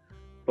 right?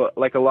 But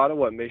like a lot of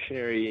what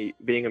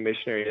being a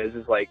missionary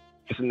is like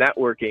just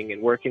networking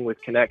and working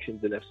with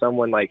connections. And if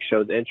someone like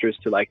shows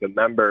interest to like a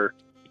member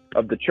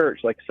of the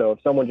church, like, so if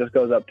someone just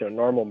goes up to a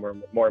normal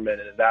Mormon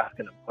and is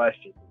asking them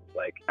questions,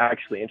 like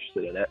actually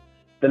interested in it,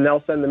 then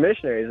they'll send the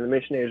missionaries, and the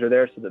missionaries are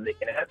there so that they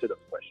can answer those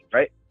questions,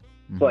 right?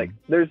 Mm-hmm. So like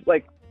there's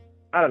like,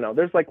 I don't know,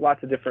 there's like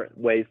lots of different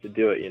ways to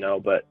do it, you know,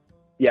 but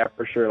yeah,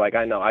 for sure. Like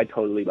I know I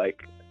totally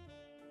like,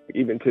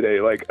 even today,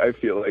 like I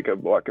feel like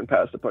I'm walking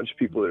past a bunch of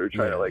people that are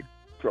trying to like,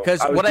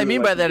 because what I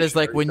mean by that is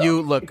like when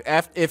you look,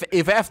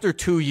 if after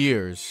 2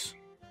 years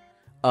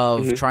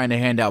of trying to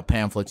hand out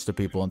pamphlets to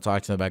people and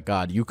talk to them about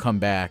God, you come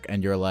back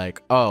and you're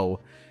like, oh,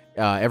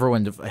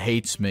 everyone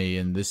hates me,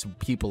 and this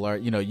people are,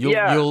 you know,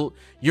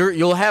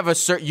 you'll have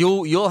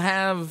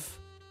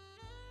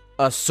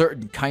a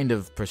certain kind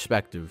of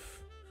perspective,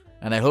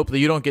 and I hope that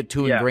you don't get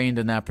too ingrained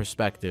in that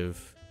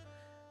perspective.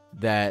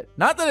 That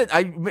not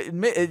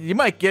that you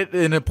might get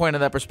in a point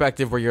of that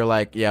perspective where you're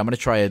like, yeah, I'm gonna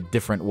try a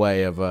different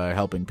way of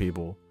helping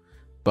people,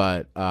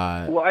 But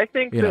Well, I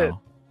think you that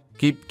know,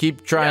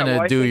 keep trying well,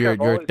 to I do think your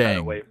I've always had a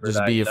thing. way for Just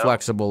that, be you know?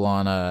 flexible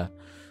on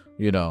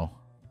you know,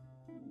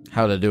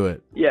 how to do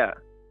it. Yeah.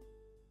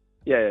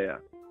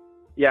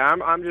 Yeah,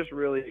 I'm just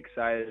really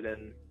excited,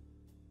 and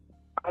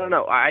I don't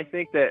know. I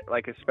think that,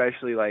 like,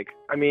 especially, like,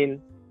 I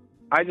mean,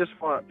 I just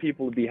want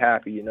people to be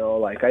happy, you know?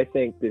 Like, I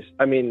think this,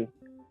 I mean,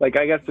 like,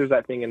 I guess there's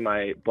that thing in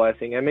my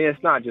blessing. I mean,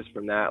 it's not just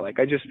from that. Like,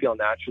 I just feel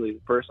naturally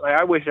the person.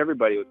 I wish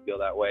everybody would feel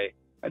that way.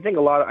 I think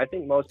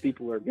most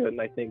people are good,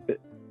 and I think that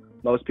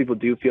most people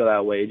do feel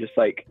that way. Just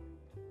like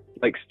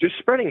just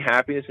spreading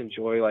happiness and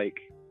joy, like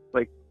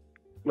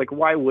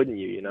why wouldn't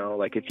you, you know?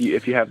 Like, if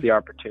you have the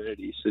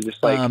opportunity. So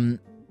just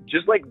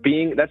like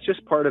being, that's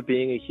just part of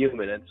being a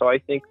human. And so I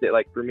think that,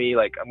 like, for me,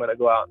 like, I'm going to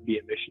go out and be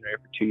a missionary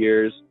for 2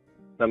 years.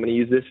 I'm going to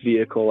use this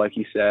vehicle, like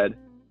you said,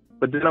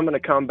 but then I'm going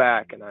to come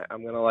back, and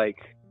I'm going to, like,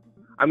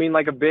 I mean,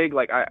 like, a big,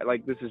 like,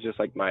 this is just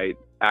like my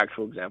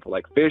actual example,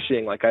 like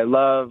fishing. Like, I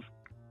love,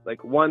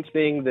 like, one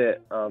thing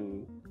that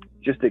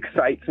just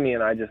excites me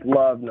and I just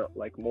love,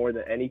 like, more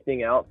than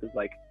anything else is,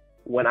 like,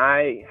 when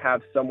I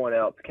have someone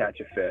else catch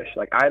a fish.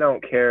 Like, I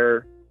don't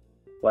care,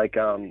 like,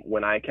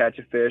 when I catch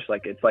a fish,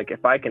 like, it's like,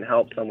 if I can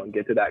help someone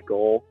get to that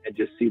goal and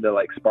just see the,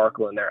 like,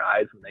 sparkle in their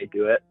eyes when they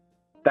do it,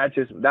 that's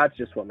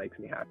just what makes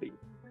me happy.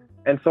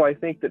 And so I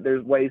think that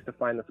there's ways to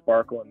find the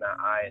sparkle in that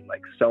eye in,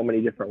 like, so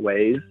many different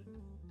ways.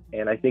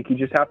 And I think you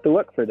just have to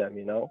look for them,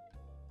 you know?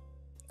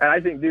 And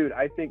I think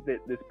that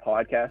this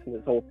podcast and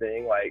this whole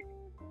thing, like,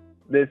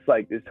 this,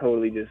 like, is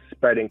totally just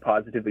spreading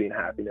positivity and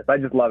happiness. I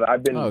just love it.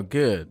 I've been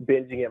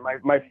binging it.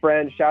 My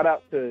friend, shout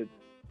out to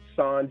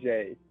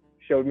Sanjay,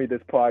 showed me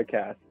this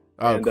podcast.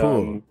 Oh, and,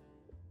 cool.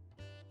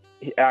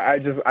 I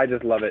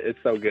just love it. It's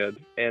so good.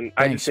 And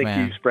I just think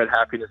man. you spread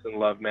happiness and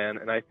love, man.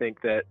 And I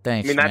think that,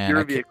 Thanks, I mean, that's man.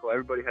 your vehicle.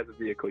 Everybody has a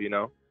vehicle, you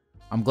know?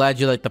 I'm glad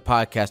you like the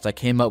podcast. I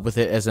came up with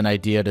it as an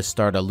idea to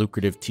start a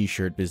lucrative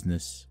t-shirt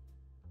business.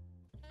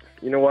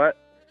 You know what?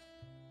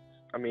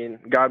 I mean,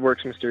 God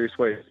works mysterious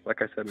ways,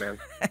 like I said, man.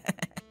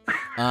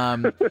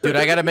 Dude,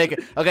 I gotta make it.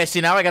 Okay,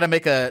 see, now I gotta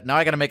make a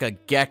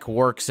Geck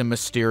works in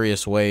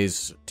mysterious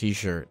ways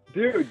t-shirt.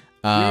 Dude, do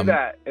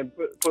that and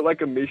put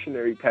like a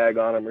missionary tag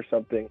on him or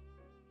something.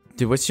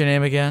 Dude, what's your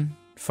name again?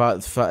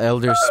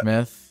 Elder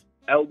Smith.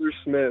 Elder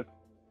Smith.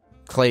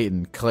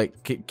 Creighton.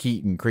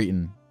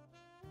 Creighton.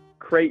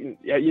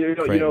 Yeah, you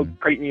know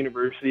Creighton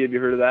University. Have you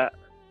heard of that?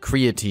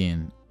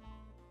 Creatine.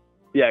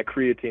 Yeah,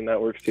 creatine,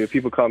 that works too.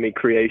 People call me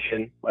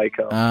Creation, like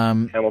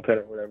Hamilton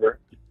or whatever.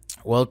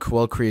 Well,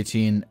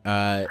 creatine.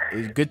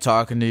 Good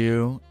talking to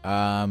you.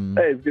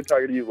 Hey, it's good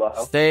talking to you,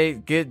 Lyle.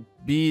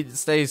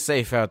 Stay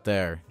safe out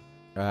there.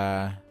 All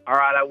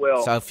right, I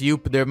will. So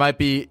there might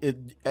be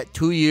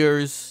 2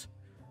 years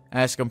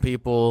asking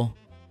people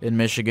in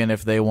Michigan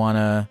if they want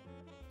to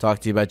talk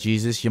to you about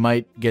Jesus. You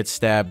might get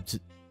stabbed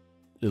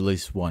at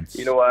least once.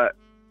 You know what?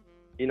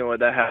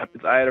 That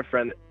happens. I had a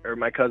friend, or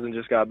my cousin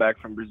just got back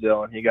from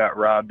Brazil, and he got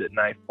robbed at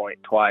knife point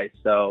twice.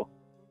 So,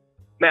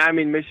 man, I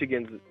mean,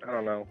 Michigan's, I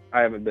don't know.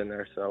 I haven't been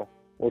there, so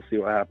we'll see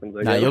what happens.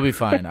 Nah, you'll be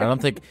fine. I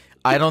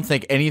don't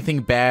think anything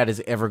bad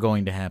is ever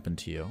going to happen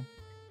to you.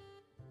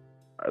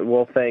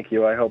 Well, thank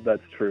you. I hope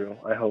that's true.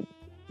 I hope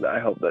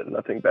that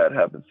nothing bad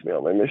happens to me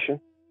on my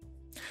mission.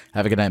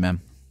 Have a good night,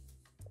 man.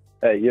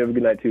 Hey, you have a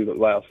good night too,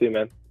 Lyle. See you,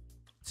 man.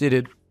 See you,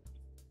 dude.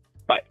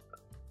 Bye.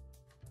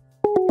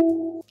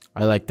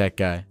 I like that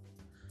guy.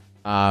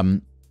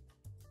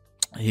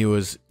 He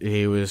was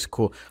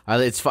cool.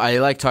 I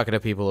like talking to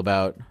people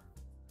about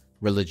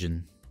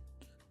religion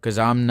because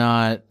I'm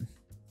not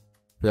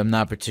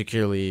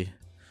particularly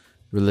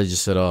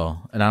religious at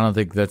all, and I don't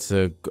think that's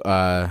a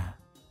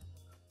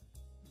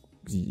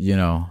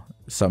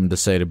something to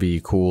say to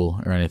be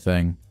cool or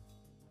anything.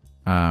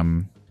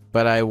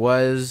 But I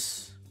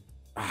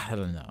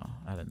don't know,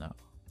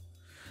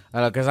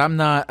 because I'm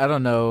not. I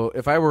don't know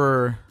if I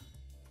were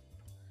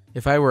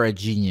a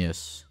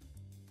genius,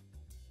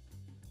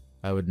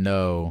 I would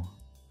know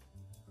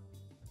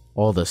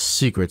all the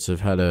secrets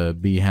of how to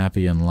be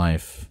happy in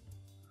life,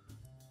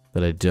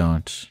 but I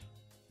don't.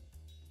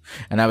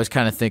 And I was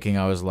kind of thinking,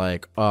 I was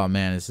like, oh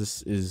man,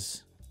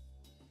 is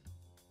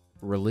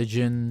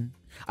religion?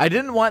 I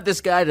didn't want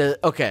this guy to,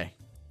 okay.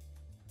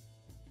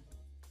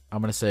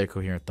 I'm going to say a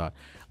coherent thought.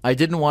 I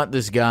didn't want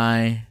this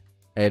guy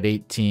at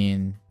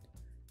 18,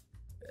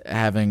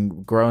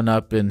 having grown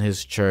up in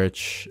his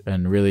church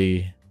and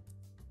really,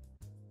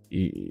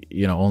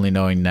 only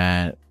knowing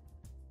that.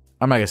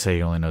 I'm not going to say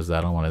he only knows that.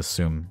 I don't want to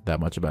assume that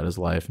much about his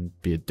life and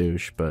be a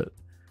douche, but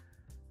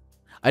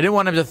I didn't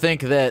want him to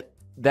think that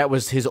that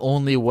was his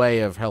only way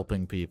of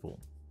helping people.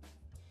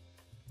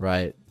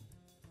 Right?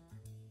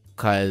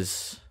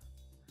 Because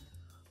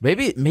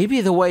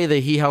maybe the way that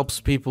he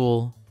helps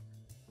people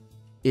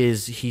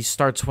is he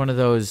starts one of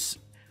those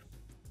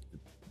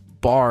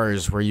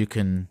bars where you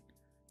can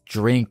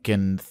drink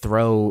and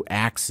throw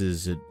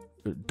axes at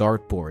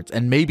dartboards,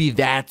 and maybe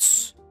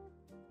that's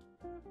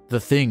the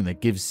thing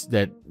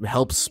that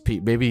helps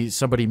people. Maybe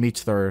somebody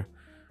meets their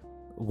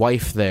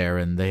wife there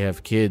and they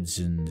have kids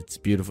and it's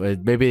beautiful.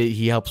 Maybe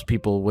he helps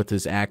people with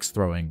his axe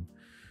throwing.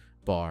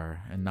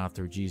 bar and not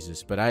through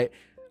Jesus. But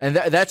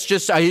that's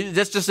just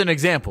an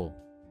example.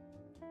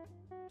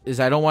 Is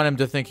I don't want him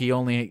to think he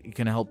only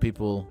can help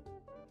people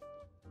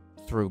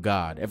through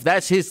God. If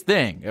that's his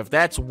thing, if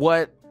that's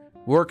what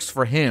works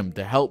for him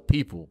to help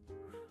people,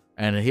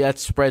 and that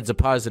spreads a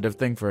positive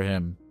thing for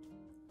him,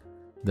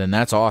 then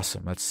that's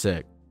awesome. That's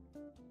sick.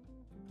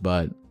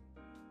 But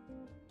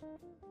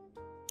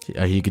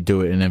he could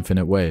do it in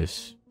infinite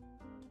ways.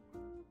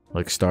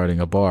 Like starting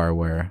a bar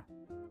where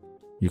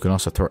you can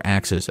also throw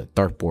axes at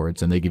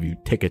dartboards and they give you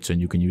tickets and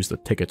you can use the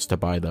tickets to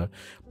buy the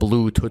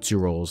blue Tootsie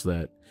Rolls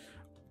that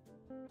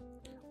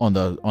on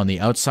the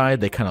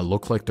outside they kind of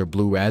look like they're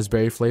blue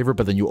raspberry flavor,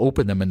 but then you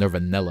open them and they're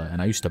vanilla.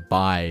 And I used to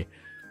buy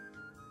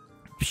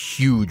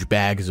huge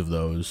bags of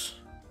those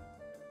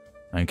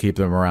and keep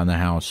them around the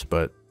house,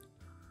 but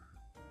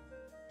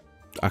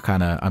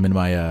I'm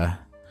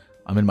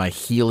in my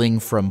healing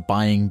from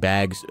buying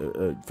bags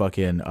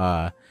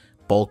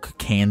bulk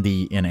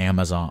candy on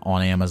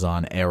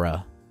Amazon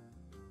era.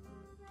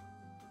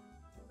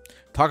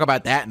 Talk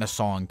about that in a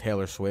song,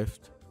 Taylor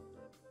Swift.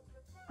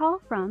 Call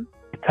from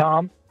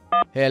Tom.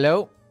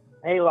 Hello.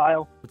 Hey,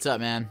 Lyle. What's up,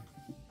 man?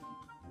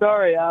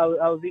 Sorry, I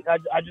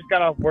just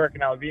got off work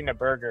and I was eating a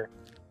burger.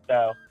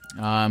 So.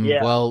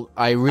 Yeah. Well,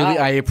 I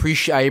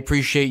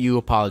appreciate you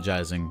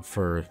apologizing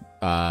for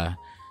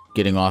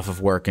getting off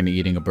of work and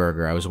eating a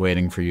burger. I was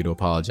waiting for you to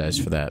apologize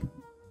for that.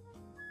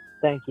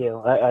 Thank you.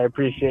 I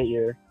appreciate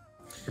your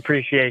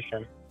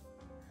appreciation.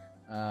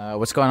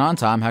 What's going on,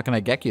 Tom? How can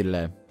I get you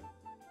today?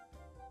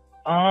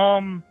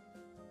 Just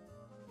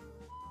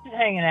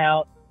hanging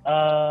out.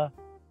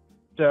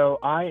 So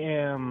I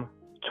am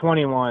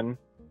 21.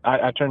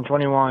 I turned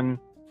 21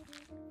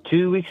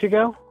 2 weeks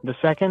ago, the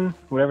 2nd,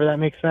 whatever that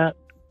makes that.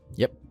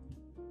 Yep.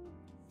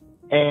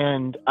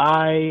 And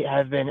I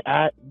have been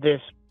at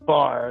this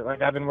bar,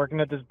 like I've been working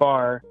at this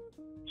bar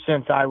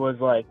since I was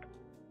like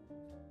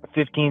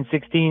 15,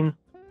 16.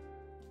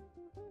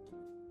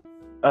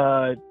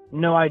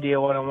 No idea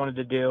what I wanted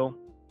to do.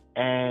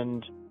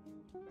 And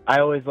I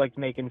always liked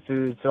making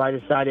food, so I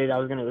decided I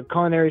was going to go to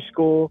culinary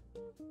school,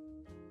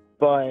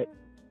 but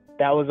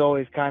that was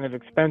always kind of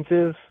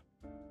expensive.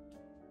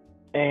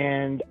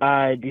 And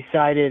I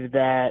decided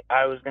that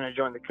I was going to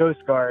join the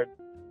Coast Guard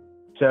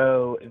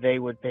so they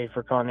would pay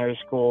for culinary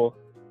school,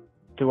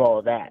 do all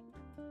of that.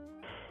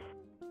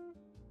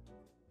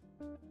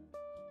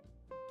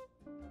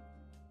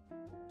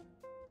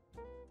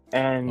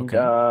 And,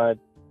 okay.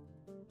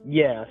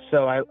 Yeah,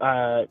 so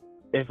I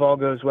if all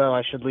goes well,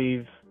 I should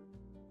leave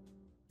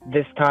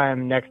this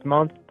time next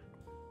month,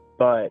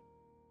 but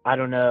I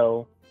don't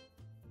know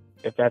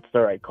if that's the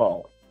right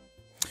call.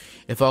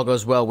 If all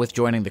goes well with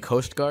joining the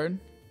Coast Guard?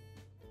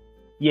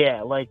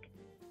 Yeah, like,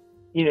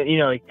 you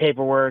know, like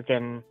paperwork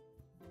and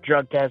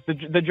drug tests.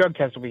 The drug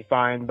test will be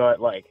fine, but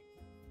like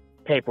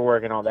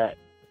paperwork and all that.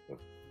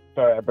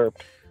 Sorry, I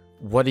burped.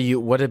 What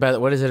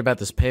is it about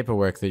this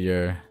paperwork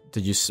that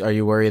are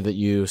you worried that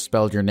you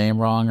spelled your name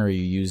wrong or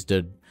you used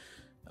a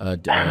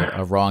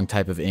wrong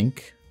type of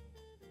ink?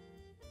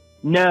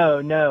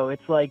 No,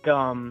 it's like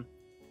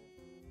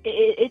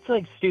it's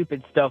like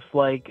stupid stuff.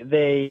 Like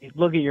they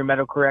look at your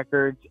medical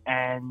records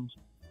and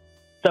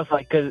stuff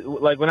like, cause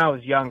like when I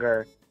was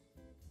younger,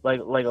 like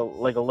a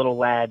little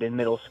lad in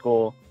middle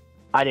school,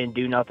 I didn't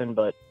do nothing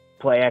but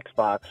play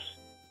Xbox,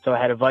 so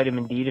I had a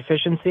vitamin D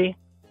deficiency.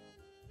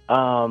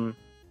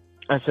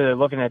 And so they're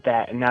looking at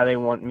that, and now they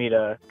want me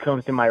to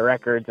comb through my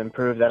records and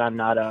prove that I'm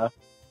not a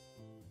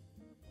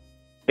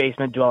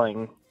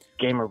basement-dwelling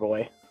gamer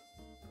boy.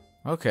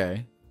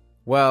 Okay.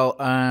 Well,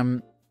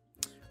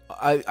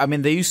 I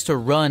mean, they used to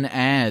run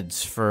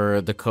ads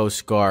for the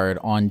Coast Guard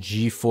on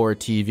G4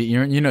 TV.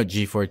 You know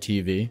G4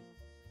 TV?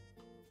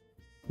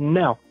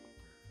 No.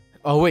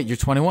 Oh, wait, you're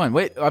 21.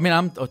 Wait, I mean,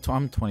 I'm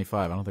 25.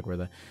 I don't think we're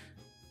that.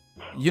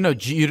 You know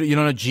you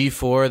don't know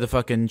G4, the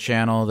fucking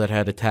channel that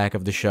had Attack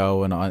of the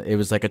Show, and it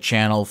was like a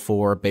channel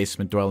for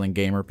basement-dwelling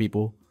gamer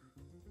people?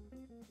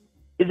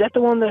 Is that the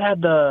one that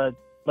had the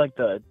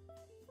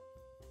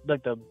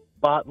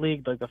bot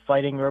league, like the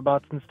fighting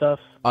robots and stuff?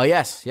 Oh,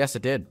 yes,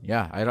 it did.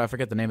 Yeah, I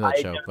forget the name of that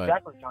show. But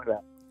exactly what you're talking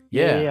about.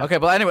 Yeah. Okay,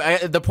 but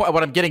anyway, the point,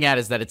 what I'm getting at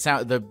is that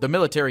the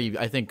military,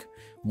 I think,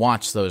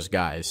 wants those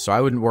guys. So I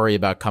wouldn't worry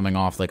about coming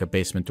off like a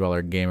basement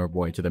dweller gamer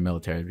boy to the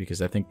military,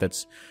 because I think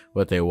that's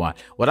what they want.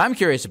 What I'm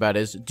curious about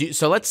is,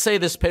 so let's say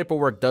this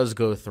paperwork does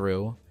go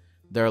through.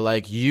 They're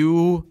like,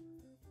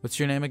 what's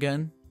your name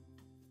again?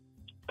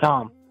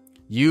 Tom.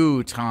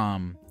 You,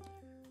 Tom,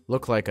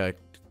 look like a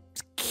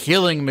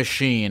killing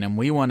machine, and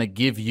we want to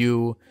give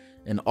you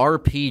an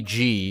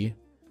RPG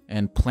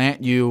and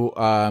plant you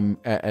on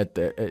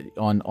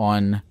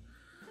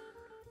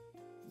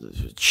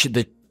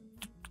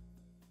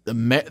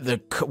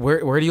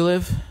where do you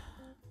live?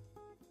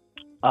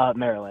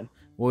 Maryland.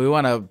 Well, we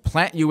want to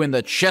plant you in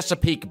the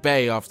Chesapeake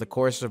Bay off the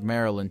coast of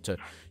Maryland to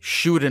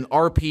shoot an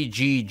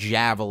RPG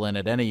javelin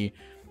at any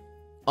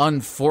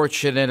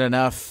unfortunate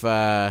enough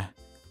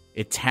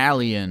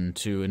Italian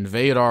to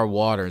invade our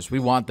waters. We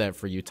want that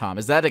for you, Tom.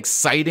 Is that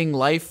exciting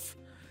life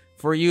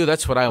for you?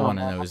 That's what I want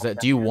to know. Is that,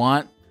 do you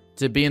want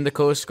to be in the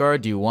Coast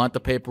Guard? Do you want the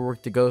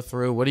paperwork to go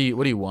through? What do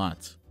you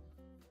want?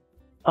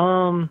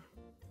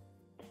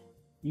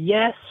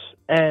 Yes,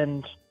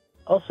 and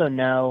also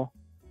no.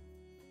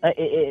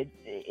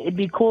 It'd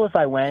be cool if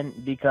I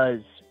went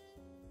because,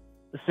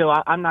 so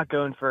I'm not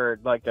going for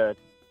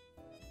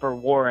for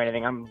war or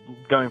anything. I'm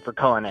going for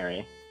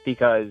culinary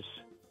because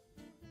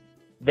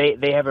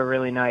they have a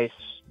really nice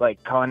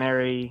like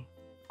culinary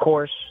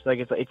course. Like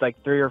it's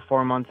like 3 or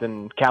 4 months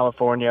in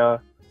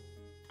California,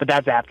 but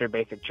that's after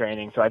basic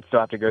training. So I'd still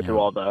have to go through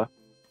all the,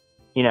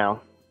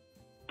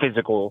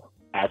 physical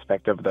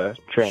aspect of the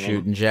training.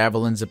 Shooting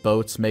javelins at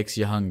boats makes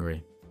you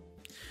hungry.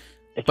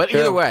 But true.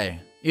 either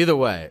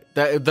way,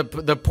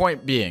 the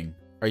point being,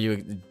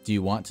 do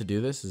you want to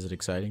do this? Is it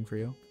exciting for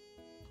you?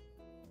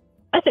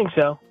 I think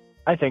so.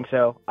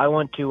 I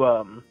want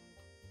to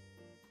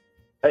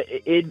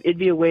it'd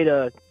be a way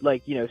to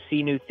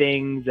see new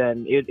things,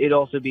 and it'd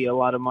also be a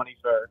lot of money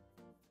for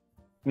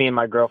me and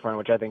my girlfriend,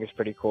 which I think is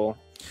pretty cool.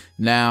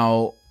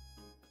 Now,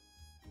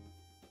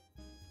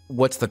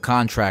 what's the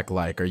contract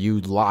like? Are you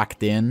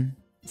locked in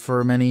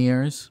for many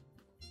years?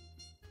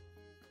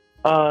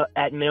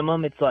 At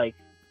minimum, it's like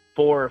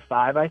 4 or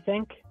 5, I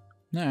think.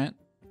 All right.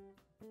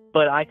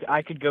 But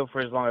I could go for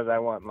as long as I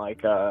want.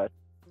 Like,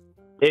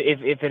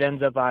 if it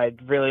ends up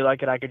I'd really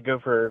like it, I could go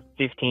for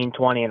 15,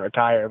 20 and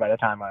retire by the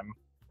time I'm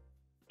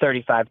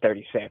 35,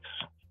 36.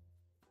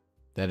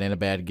 That ain't a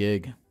bad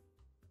gig.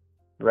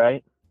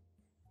 Right?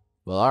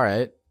 Well, all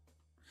right.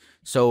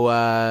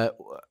 So,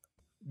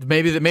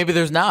 maybe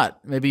there's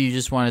not. Maybe you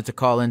just wanted to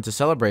call in to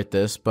celebrate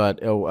this, but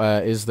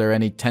is there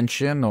any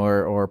tension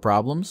or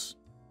problems?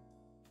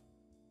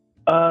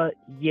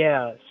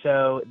 Yeah.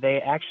 So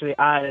they actually,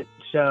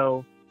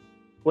 so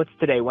what's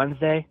today?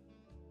 Wednesday?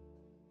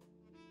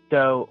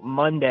 So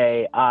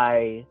Monday,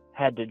 I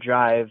had to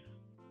drive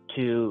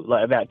to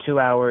about 2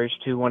 hours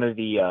to one of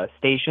the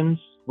stations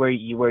where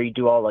you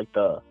do all like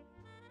the,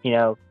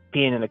 peeing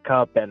in a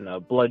cup and the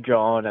blood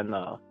drawing and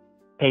the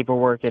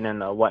paperwork and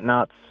the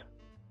whatnots.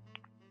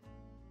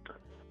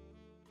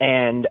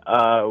 And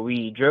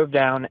we drove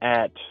down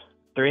at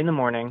 3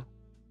 a.m.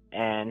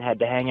 and had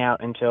to hang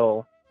out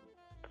until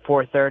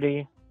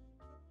 4:30.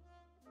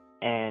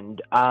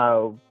 And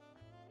I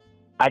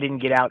didn't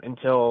get out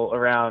until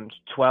around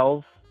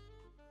 12,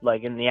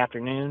 like in the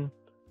afternoon,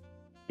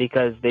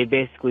 because they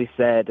basically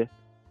said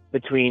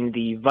between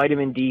the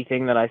vitamin D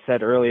thing that I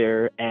said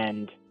earlier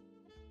and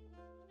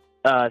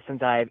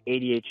since I have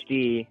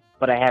ADHD,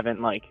 but I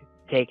haven't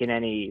taken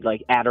any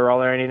Adderall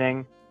or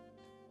anything,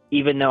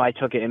 even though I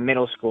took it in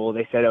middle school,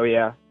 they said, oh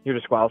yeah, you're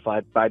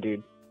disqualified. Bye,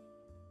 dude.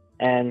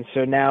 And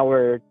so now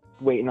we're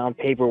waiting on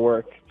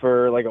paperwork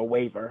for a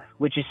waiver,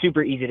 which is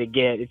super easy to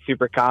get. It's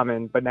super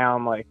common, but now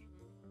I'm a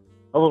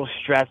little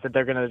stressed that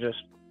they're going to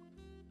just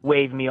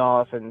wave me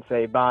off and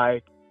say,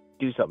 bye,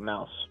 do something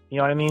else. You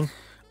know what I mean?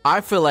 I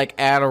feel like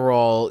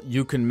Adderall,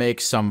 you can make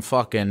some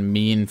fucking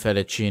mean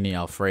fettuccine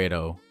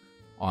Alfredo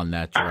on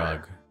that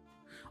drug.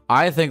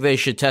 I think they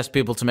should test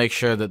people to make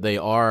sure that they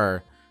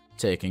are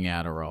taking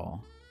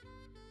Adderall.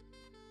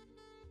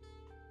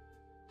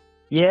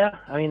 Yeah,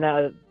 I mean,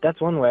 that's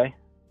one way.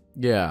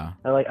 Yeah.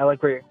 I like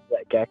where you're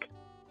at, Geck.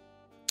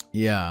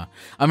 Yeah.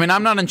 I mean,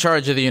 I'm not in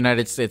charge of the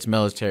United States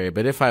military,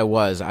 but if I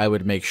was, I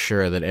would make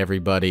sure that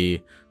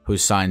everybody who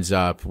signs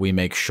up, we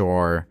make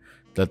sure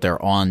that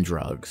they're on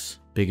drugs,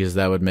 because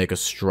that would make a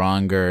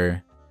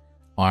stronger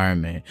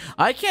army.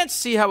 I can't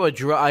see how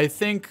I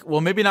think,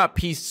 well, maybe not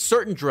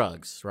certain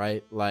drugs,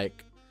 right? Right.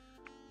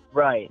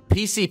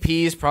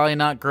 PCP is probably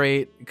not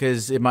great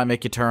because it might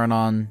make you turn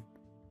on.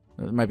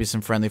 There might be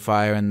some friendly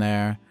fire in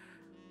there.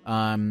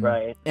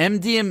 Right.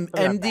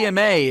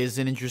 MDMA is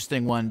an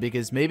interesting one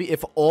because maybe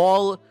if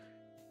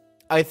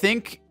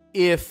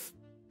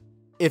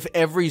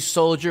every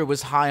soldier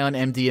was high on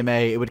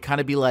MDMA, it would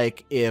kind of be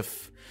like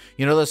if,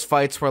 those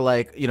fights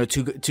where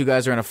two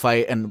guys are in a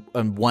fight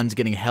and one's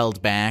getting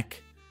held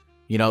back.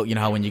 You know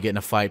how when you get in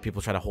a fight,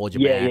 people try to hold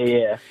you back?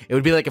 Yeah. It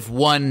would be like if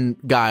one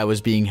guy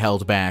was being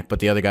held back, but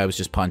the other guy was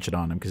just punching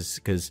on him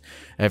because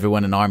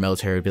everyone in our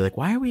military would be like,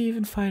 why are we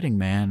even fighting,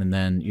 man? And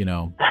then,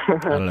 I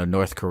don't know,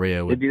 North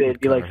Korea would it'd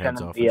be cut like our heads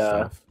sending off and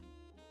stuff.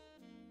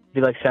 It'd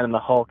be like sending the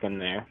Hulk in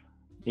there.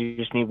 You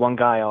just need one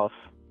guy off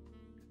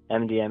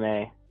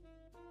MDMA.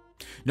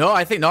 No,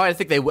 I think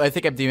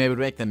MDMA would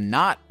make them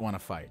not want to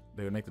fight.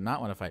 They would make them not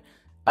want to fight.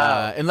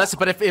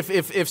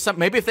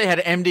 Maybe if they had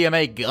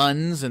MDMA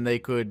guns and they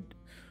could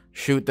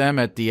shoot them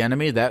at the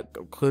enemy, that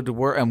could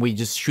work. And we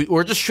just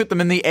shoot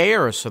them in the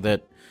air so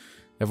that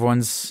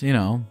everyone's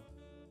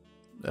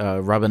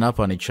rubbing up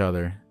on each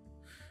other.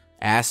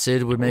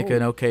 Acid would make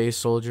an okay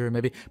soldier,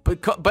 maybe.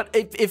 But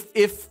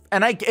if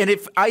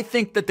I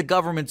think that the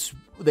governments,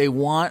 they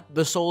want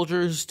the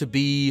soldiers to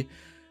be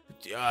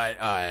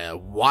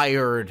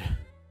wired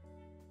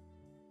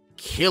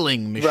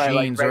killing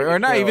machines, right, or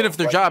not, even if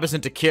their job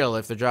isn't to kill,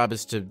 if their job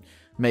is to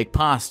make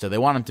pasta, they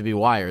want them to be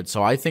wired.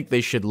 So I think they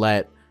should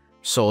let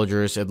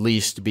soldiers at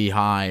least be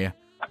high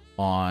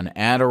on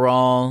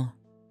Adderall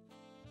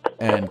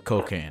and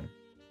cocaine,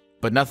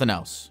 but nothing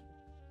else.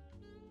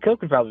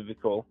 Coke would probably be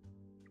cool.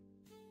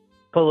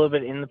 put a little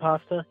bit in the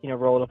pasta.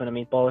 Roll it up in a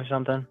meatball or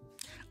something.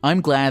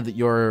 I'm glad that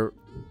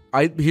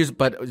I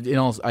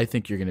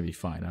think you're gonna be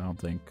fine. I don't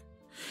think,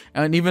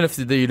 and even if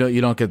you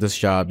don't get this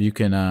job, you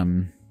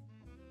can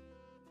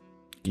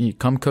you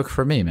come cook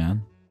for me,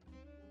 man.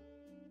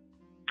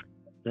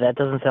 That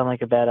doesn't sound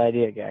like a bad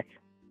idea, Gek.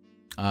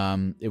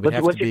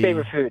 What's your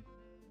favorite food?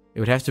 It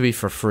would have to be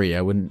for free. I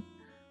don't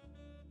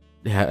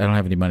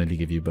have any money to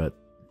give you, but.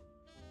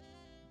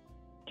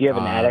 Do you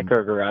have an attic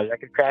or a garage I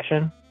could crash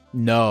in?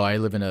 No, I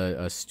live in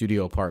a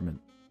studio apartment.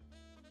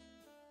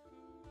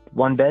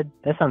 One bed?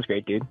 That sounds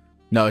great, dude.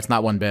 No, it's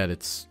not one bed.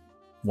 It's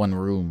one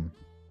room.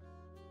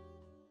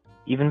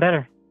 Even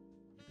better.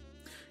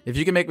 If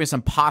you can make me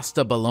some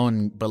pasta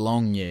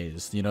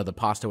bolognese, the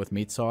pasta with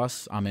meat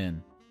sauce, I'm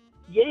in.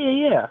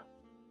 Yeah.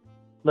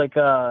 Like,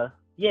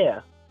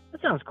 yeah.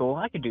 That sounds cool.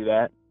 I could do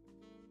that.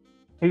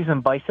 Maybe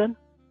some bison?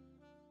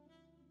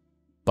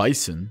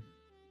 Bison?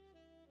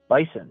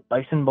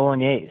 Bison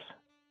bolognese.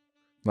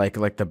 Like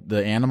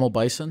the animal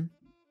bison?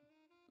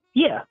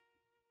 Yeah.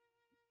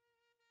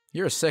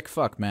 You're a sick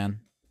fuck,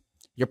 man.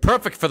 You're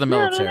perfect for the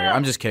military. No.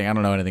 I'm just kidding. I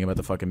don't know anything about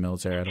the fucking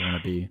military. I don't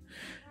want to be...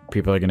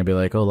 People are going to be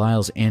like, oh,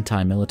 Lyle's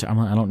anti-military.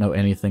 I don't know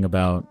anything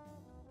about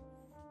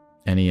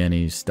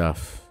any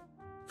stuff.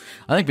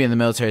 I think being in the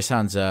military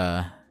sounds...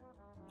 I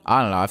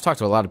don't know. I've talked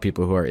to a lot of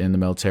people who are in the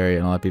military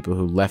and a lot of people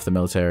who left the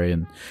military.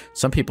 And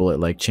some people,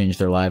 it changed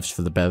their lives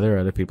for the better.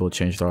 Other people, it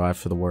changed their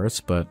lives for the worse.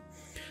 But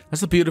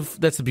that's the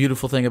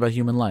beautiful thing about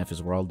human life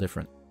is we're all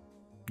different.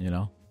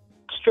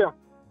 It's true.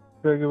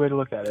 Very good way to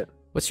look at it.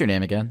 What's your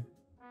name again?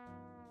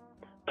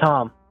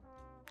 Tom,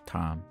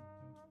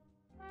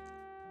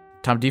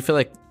 do you feel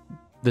like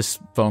this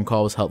phone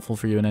call was helpful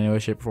for you in any way,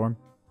 shape, or form?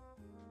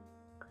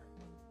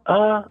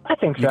 I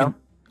think so.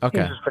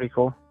 Okay. This is pretty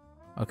cool.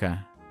 Okay.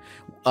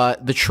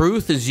 The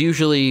truth is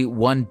usually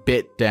one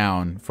bit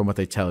down from what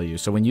they tell you.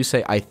 So when you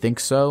say, I think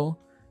so,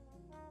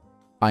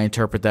 I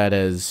interpret that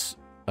as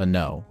a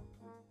no,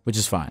 which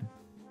is fine.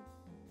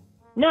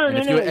 No.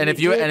 If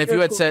you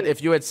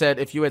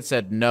had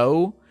said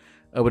no,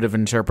 I would have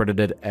interpreted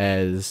it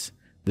as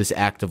this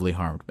actively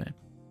harmed me.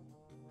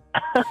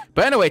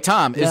 But anyway,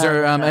 Tom, is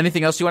there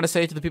anything else you want to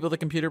say to the people at the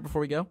computer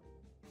before we go?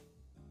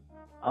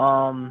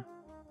 I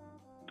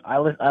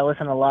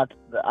listen a lot.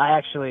 I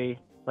actually,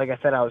 like I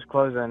said, I was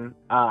closing.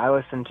 I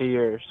listen to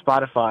your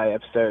Spotify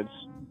episodes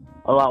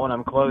a lot when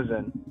I'm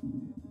closing.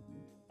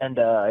 And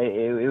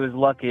it was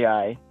lucky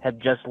I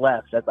had just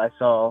left as I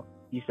saw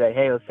you say,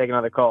 hey, let's take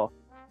another call.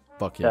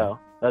 Fuck yeah. So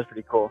that was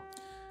pretty cool.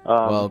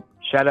 Well,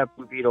 shout out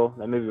Blue Beetle.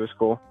 That movie was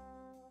cool.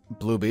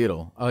 Blue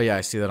Beetle. Oh yeah,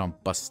 I see that on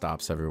bus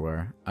stops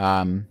everywhere.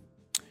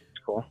 It's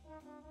cool.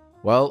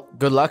 Well,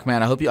 good luck,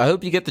 man. I hope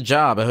you get the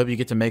job. I hope you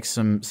get to make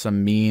some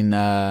mean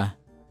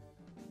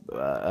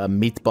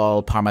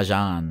meatball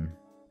parmesan,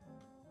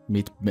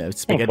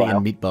 spaghetti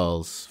and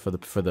meatballs for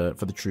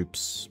the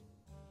troops.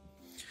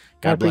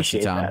 God bless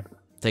you, Tom. That.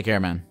 Take care,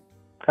 man.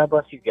 God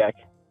bless you, Gek.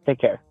 Take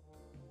care.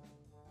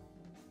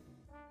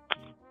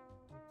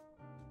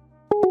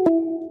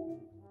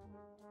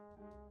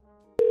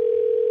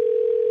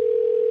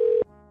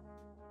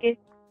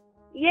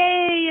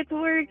 Yay, it's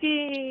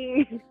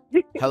working.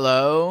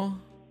 Hello?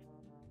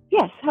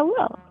 Yes,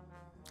 hello.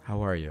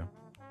 How are you?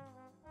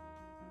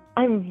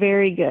 I'm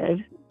very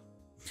good.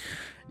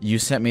 You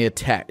sent me a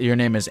text. Your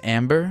name is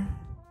Amber?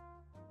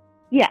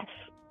 Yes.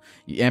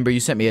 Amber, you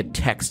sent me a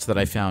text that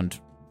I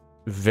found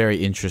very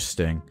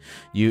interesting.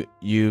 You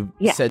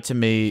said to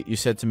me,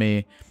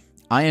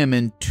 I am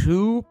in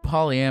 2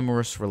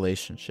 polyamorous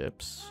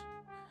relationships,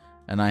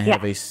 and I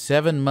have a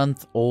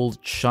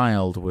 7-month-old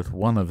child with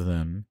one of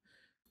them.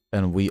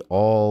 And we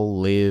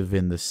all live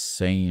in the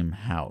same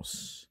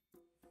house.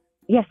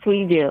 Yes,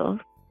 we do.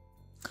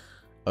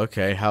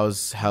 Okay,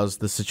 how's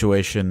the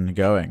situation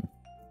going?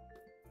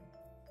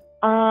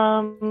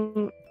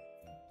 The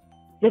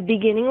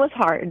beginning was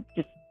hard.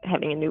 Just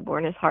having a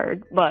newborn is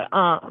hard, but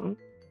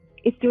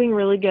it's doing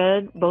really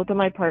good. Both of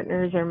my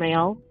partners are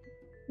male.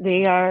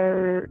 They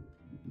are.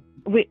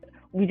 We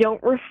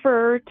don't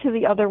refer to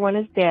the other one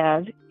as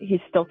dad.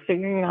 He's still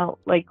figuring out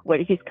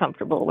what he's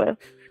comfortable with.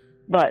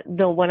 But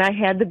the one I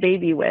had the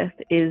baby with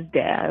is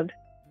dad,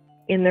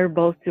 and they're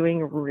both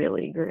doing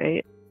really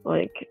great.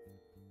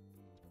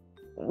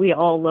 We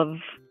all love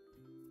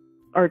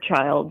our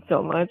child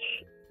so much.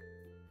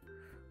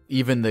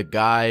 Even the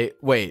guy...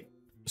 Wait,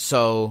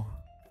 so...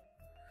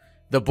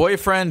 The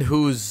boyfriend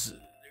who's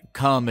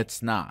come,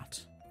 it's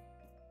not.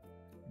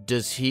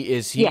 Is he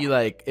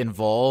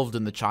involved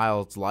in the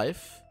child's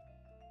life?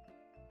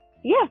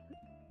 Yeah.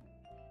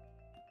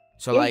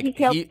 So he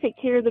helps take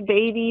care of the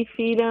baby,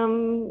 feed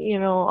him,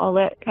 all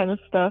that kind of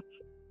stuff.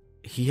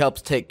 He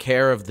helps take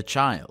care of the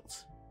child.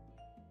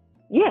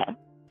 Yeah.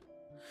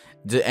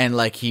 And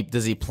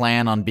does he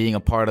plan on being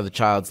a part of the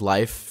child's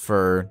life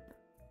for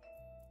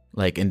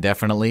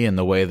indefinitely in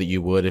the way that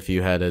you would if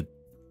you had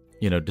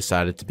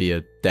decided to be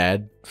a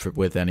dad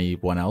with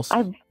anyone else?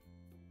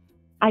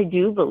 I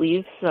do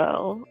believe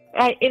so.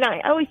 I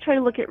always try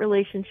to look at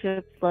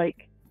relationships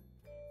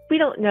we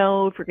don't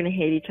know if we're going to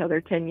hate each other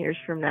 10 years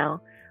from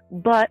now.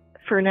 But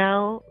for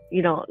now,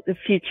 the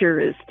future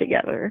is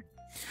together.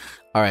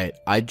 All right.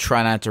 I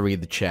try not to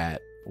read the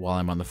chat while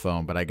I'm on the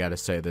phone, but I got to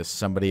say this.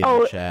 Somebody in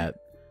the chat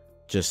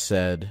just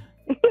said,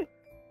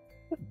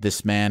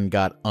 this man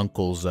got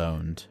uncle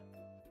zoned,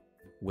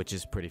 which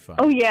is pretty funny.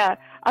 Oh, yeah.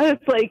 I was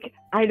like,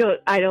 I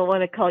don't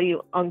want to call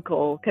you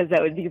uncle because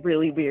that would be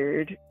really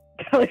weird.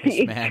 That would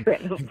be This man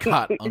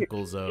got weird.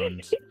 uncle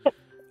zoned.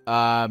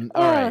 All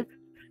right.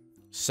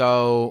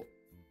 So,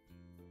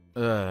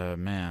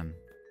 man.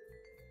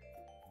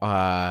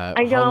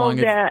 I know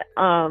that.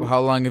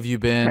 How long have you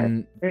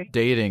been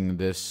dating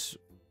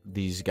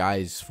these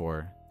guys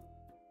for?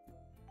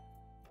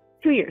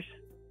 2 years.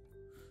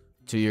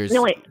 2 years.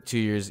 No, wait. 2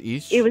 years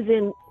each.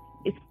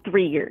 It's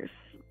 3 years.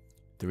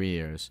 3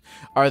 years.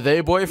 Are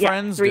they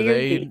boyfriends? Yeah, 3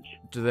 years each.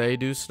 Do they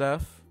do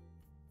stuff?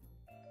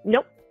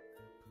 Nope.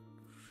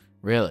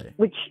 Really?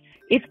 Which,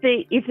 if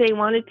they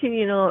wanted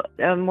to,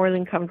 I'm more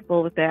than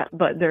comfortable with that.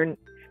 But they're,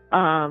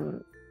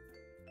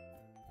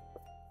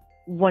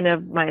 one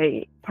of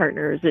my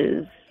partners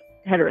is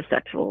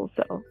heterosexual,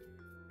 so.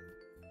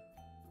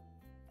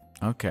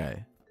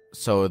 Okay.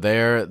 So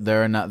they're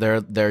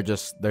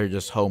just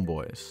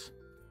homeboys.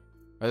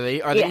 Are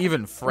they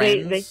even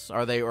friends?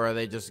 Are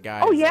they just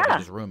guys? Oh, yeah. Are they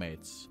just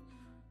roommates?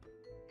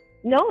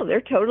 No, they're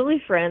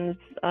totally friends.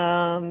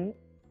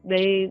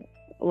 They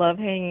love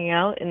hanging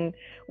out, and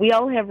we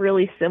all have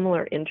really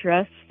similar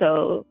interests,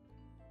 so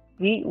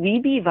we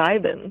be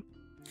vibing.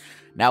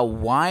 Now,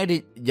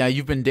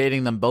 you've been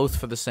dating them both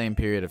for the same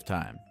period of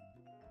time?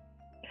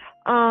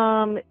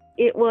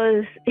 It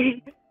was,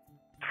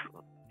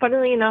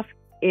 funnily enough,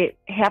 it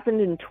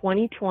happened in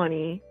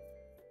 2020,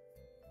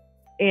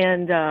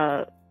 and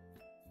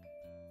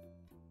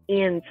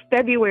in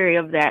February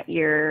of that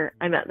year,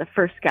 I met the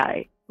first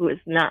guy who was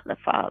not the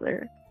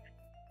father.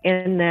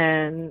 And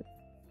then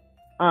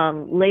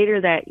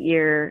later that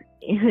year,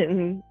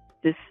 in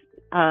this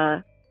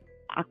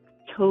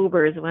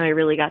October, is when I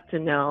really got to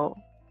know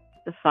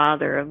the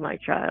father of my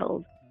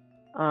child.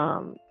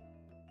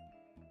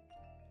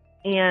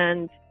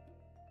 And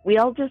we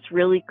all just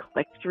really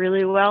clicked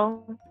really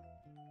well.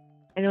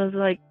 And I was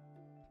like,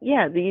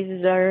 yeah,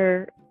 these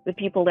are the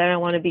people that I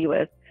want to be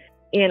with.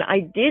 And I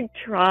did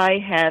try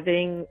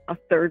having a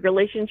third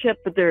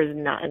relationship, but there is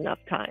not enough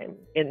time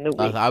in the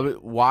week.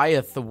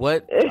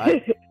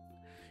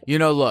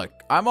 Look,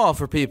 I'm all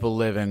for people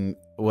living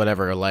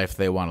whatever life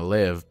they want to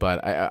live,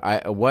 but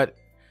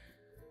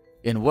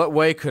in what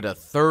way could a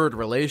third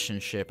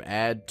relationship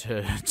add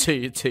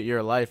to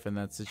your life in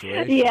that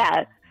situation?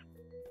 Yeah.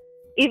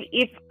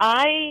 If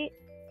I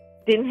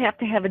didn't have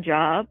to have a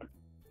job,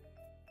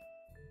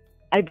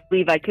 I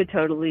believe I could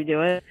totally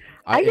do it.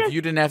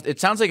 It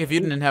sounds like if you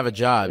didn't have a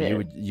job,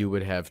 you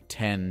would have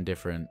 10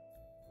 different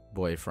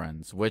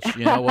boyfriends. Which,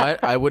 you know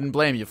what, I wouldn't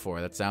blame you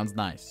for. That sounds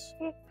nice.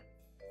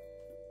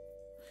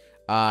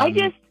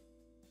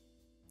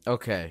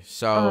 Okay,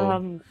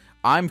 so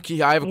I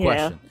have a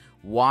question.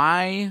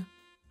 Why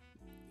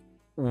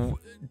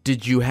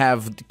did you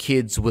have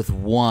kids with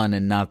one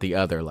and not the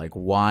other? Like,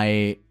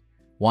 why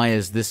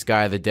is this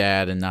guy the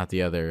dad and not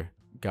the other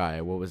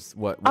guy?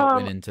 What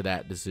went into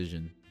that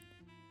decision?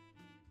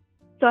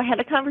 So I had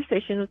a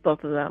conversation with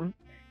both of them,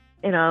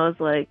 and I was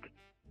like,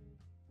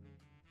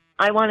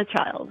 I want a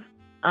child.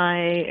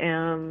 I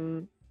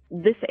am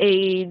this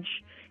age,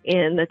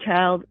 and the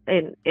child,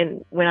 and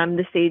when I'm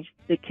this age,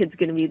 the kid's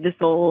going to be this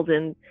old,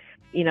 and,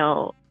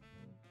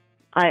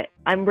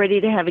 I'm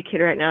ready to have a kid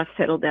right now,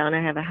 settle down,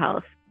 I have a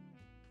house.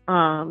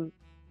 And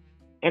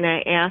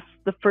I asked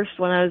the first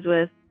one I was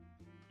with,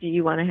 do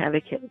you want to have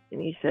a kid?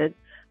 And he said,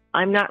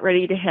 I'm not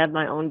ready to have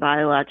my own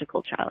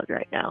biological child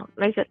right now.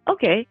 And I said,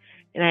 okay.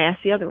 And I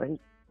asked the other one,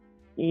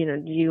 do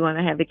you want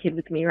to have a kid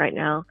with me right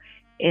now?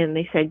 And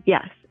they said,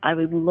 yes, I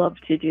would love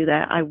to do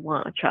that. I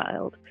want a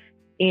child.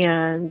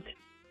 And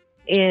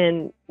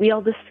we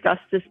all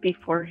discussed this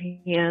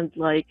beforehand,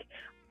 like,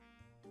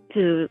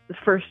 to the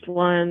first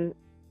one,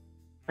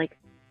 like,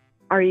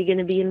 are you going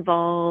to be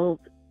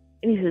involved?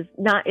 And he says,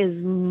 not as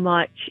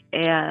much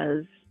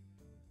as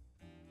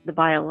the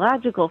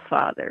biological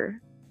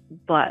father,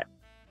 but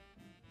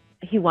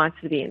he wants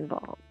to be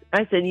involved.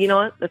 I said, you know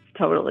what? That's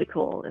totally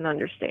cool and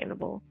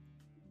understandable.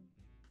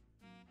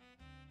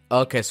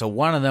 Okay, so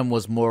one of them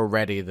was more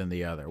ready than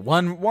the other.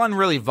 One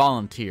really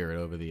volunteered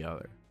over the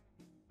other.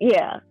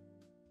 Yeah.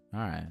 All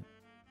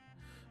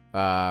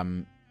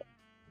right.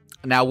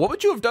 Now, what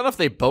would you have done if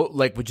they both,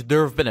 like, would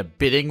there have been a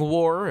bidding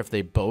war if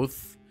they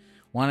both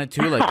wanted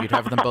to? Like, you'd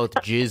have them both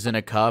jizz in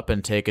a cup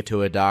and take it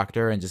to a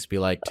doctor and just be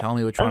like, tell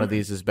me which one of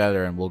these is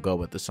better and we'll go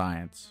with the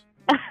science.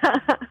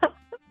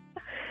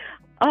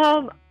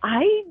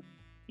 I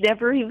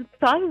never even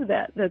thought of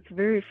that. That's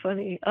very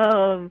funny.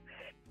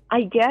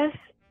 I guess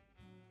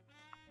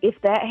if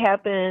that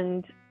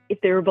happened, if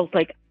they were both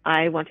like,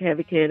 I want to have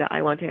a kid,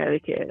 I want to have a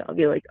kid, I'll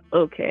be like,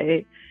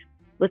 okay,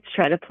 let's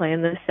try to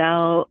plan this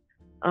out.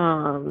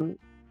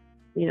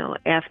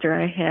 After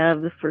I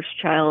have the first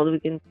child, we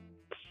can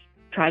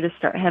try to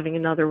start having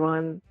another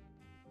one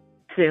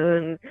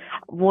soon.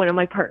 One of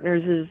my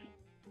partners is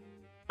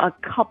a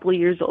couple of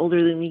years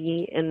older than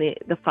me, and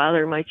the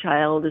father of my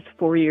child is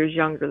 4 years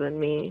younger than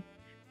me.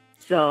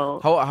 So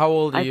How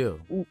old are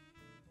you?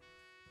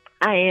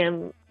 I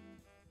am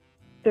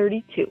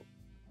 32.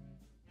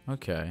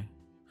 Okay.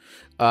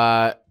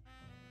 What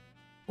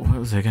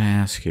was I going to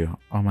ask you?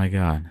 Oh my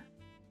god.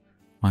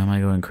 Why am I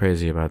going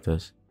crazy about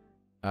this?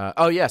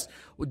 Oh yes.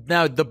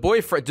 Now do the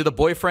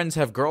boyfriends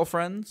have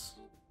girlfriends?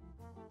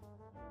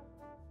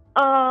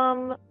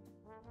 The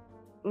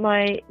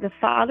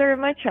father of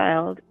my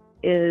child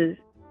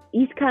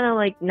he's kind of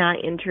like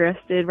not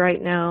interested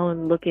right now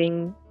and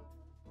looking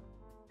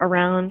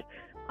around.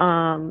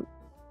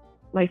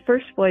 My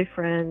first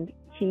boyfriend,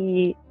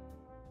 he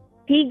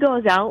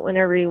goes out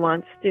whenever he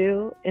wants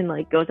to and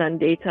like goes on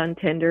dates on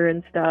Tinder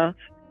and stuff,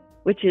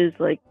 which is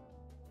like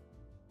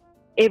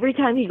every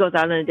time he goes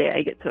out on a date,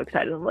 I get so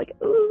excited. I'm like,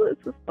 "Ooh, this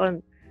is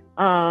fun."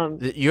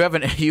 You have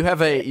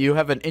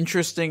an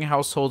interesting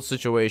household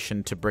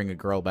situation to bring a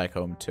girl back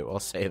home to. I'll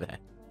say that.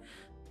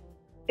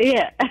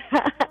 Yeah.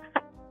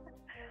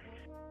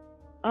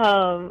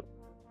 But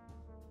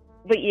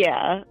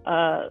yeah,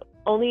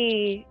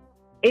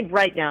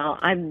 right now,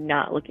 I'm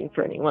not looking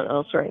for anyone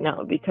else right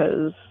now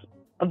because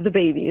of the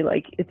baby.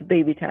 Like, it's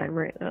baby time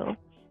right now.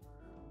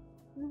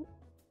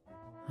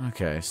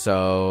 Okay,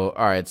 so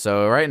all right,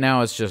 so right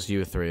now it's just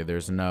you three.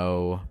 There's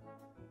no.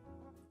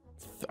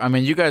 I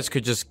mean, you guys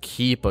could just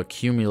keep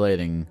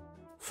accumulating.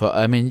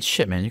 I mean,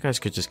 shit, man, you guys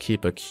could just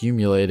keep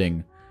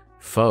accumulating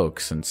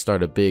folks and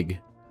start a big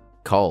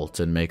cult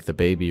and make the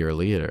baby your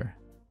leader.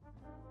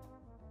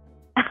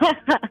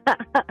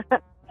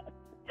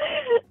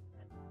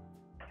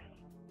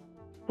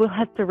 We'll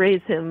have to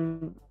raise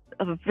him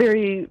a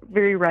very,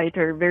 very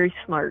writer, very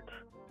smart,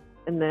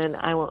 and then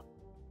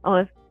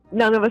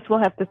none of us will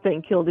have to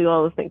think. He'll do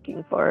all the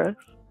thinking for us.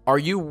 Are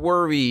you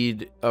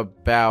worried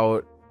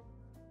about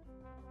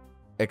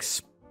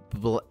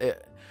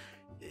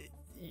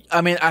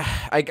I mean,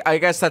 I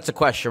guess that's a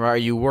question. Are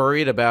you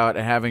worried about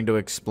having to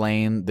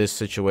explain this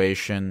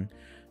situation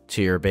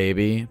to your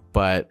baby?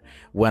 But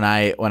when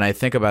I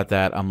think about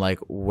that, I'm like,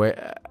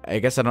 I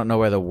guess I don't know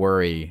where the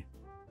worry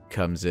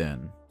comes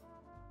in.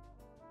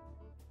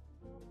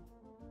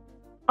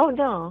 Oh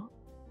no,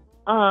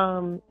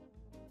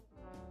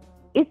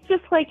 it's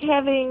just like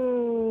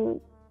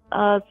having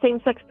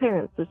same-sex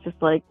parents. It's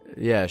just like,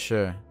 yeah,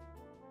 sure.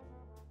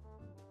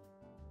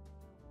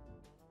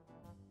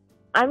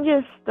 I'm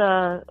just,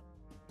 I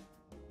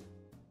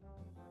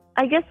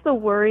guess the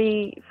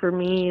worry for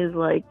me is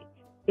like,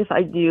 if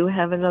I do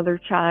have another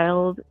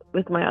child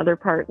with my other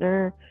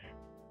partner,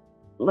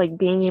 like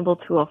being able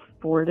to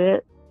afford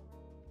it.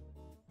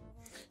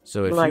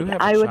 So if like, you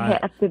have I would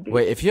have to be.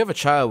 Wait, if you have a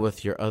child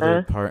with your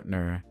other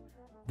partner,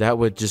 that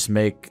would just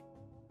make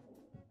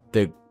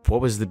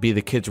what was be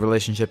the kid's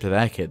relationship to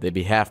that kid? They'd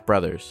be half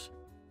brothers.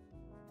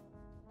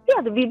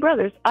 Yeah, they'd be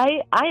brothers.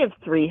 I have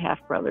 3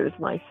 half brothers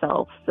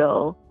myself,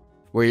 so.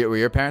 Were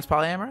your parents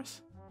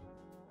polyamorous?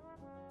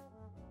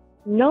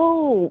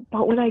 No,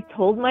 but when I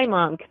told my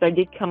mom, because I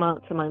did come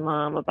out to my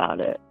mom about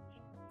it,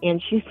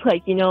 and she's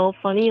like,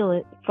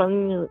 funnily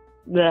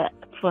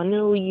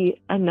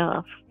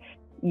enough,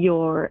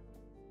 your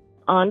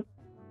aunt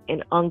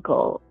and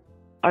uncle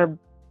are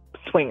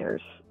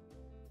swingers.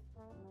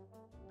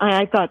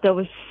 I thought that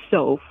was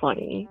so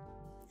funny.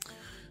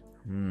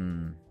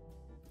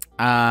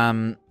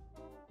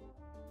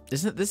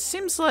 This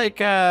seems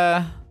like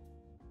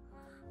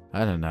I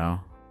don't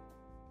know.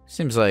 It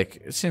seems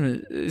like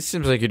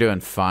you're doing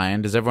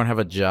fine. Does everyone have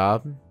a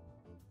job?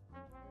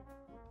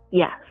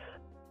 Yes.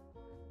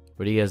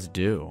 What do you guys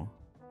do?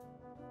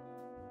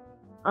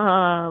 2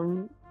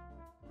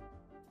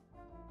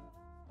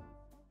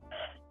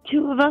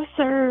 of us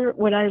are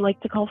what I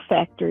like to call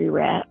factory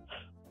rats.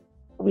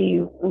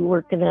 We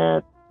work in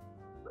a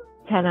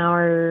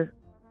 10-hour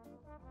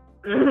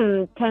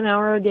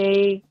a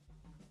day,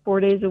 4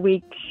 days a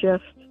week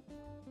shift.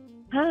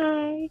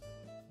 Hi.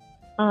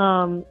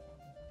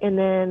 And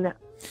then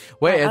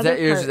wait,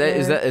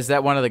 is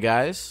that one of the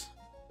guys?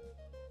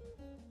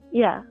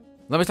 Yeah.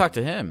 Let me talk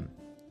to him.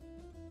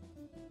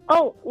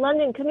 Oh,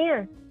 London, come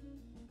here.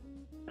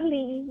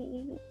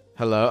 Please.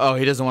 Hello. Oh,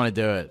 he doesn't want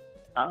to do it.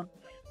 Oh,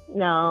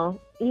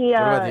 no. He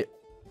the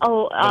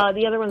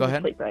other one's Go ahead.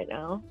 asleep right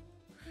now.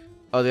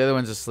 Oh, the other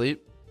one's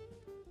asleep?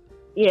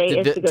 Yeah, he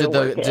has to go to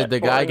work did at the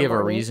 4 guy in the give a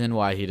morning. reason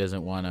why he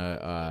doesn't want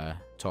to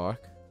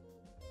talk?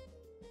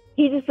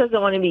 He just doesn't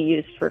want to be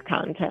used for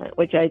content,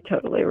 which I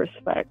totally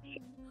respect.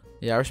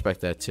 Yeah, I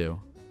respect that too.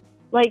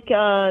 Like,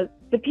 the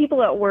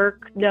people at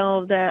work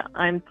know that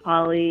I'm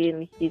poly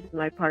and he's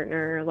my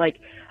partner. Like,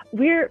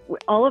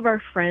 all of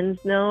our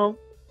friends know.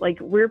 Like,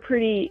 we're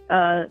pretty,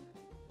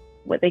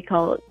 what they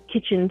call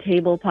kitchen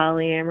table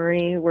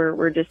polyamory, where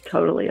we're just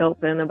totally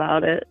open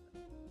about it.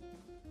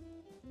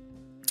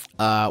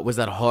 Was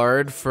that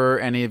hard for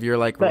any of your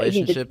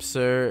relationships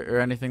or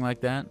anything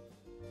like that?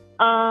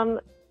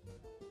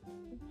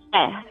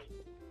 Yes.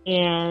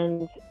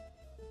 And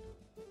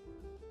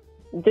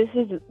this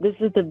is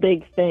the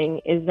big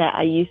thing, is that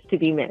I used to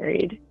be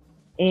married,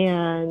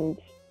 and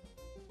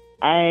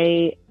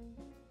I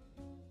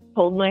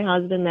told my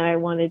husband that I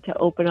wanted to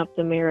open up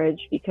the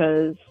marriage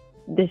because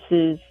this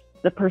is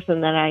the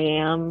person that I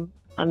am.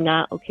 I'm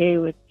not okay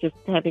with just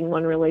having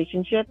one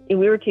relationship. And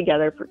we were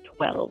together for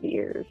 12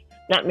 years,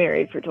 not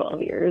married for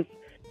 12 years.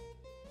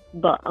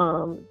 But,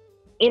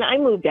 and I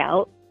moved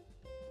out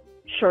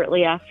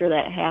shortly after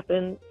that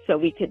happened so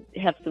we could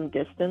have some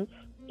distance.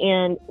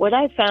 And what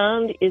I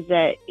found is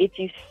that if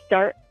you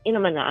start in a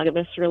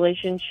monogamous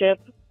relationship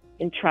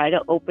and try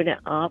to open it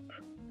up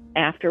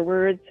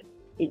afterwards,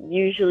 it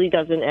usually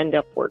doesn't end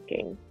up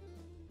working.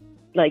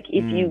 Like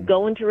if you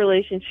go into a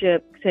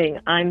relationship saying,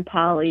 I'm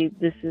poly,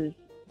 this is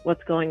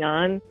what's going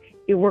on,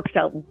 it works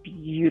out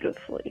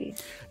beautifully.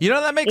 You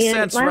know, that makes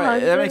sense, right?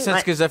 That makes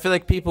sense because I feel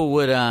like people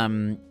would,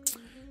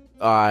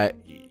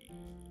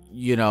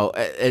 you know,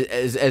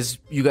 as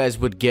you guys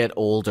would get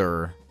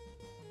older,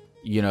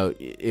 you know,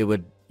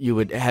 you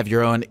would have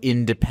your own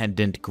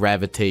independent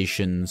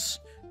gravitations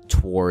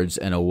towards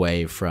and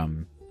away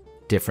from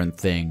different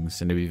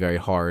things, and it'd be very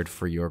hard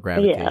for your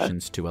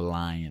gravitations to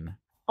align.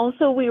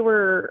 Also, we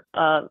were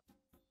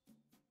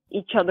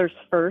each other's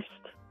first.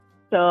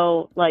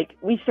 So, like,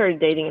 we started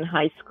dating in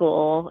high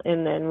school,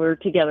 and then we were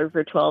together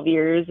for 12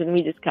 years, and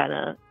we just kind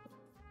of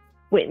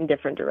went in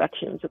different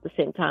directions at the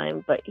same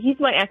time. But he's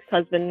my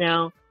ex-husband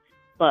now,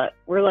 but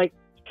we're, like,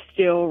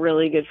 still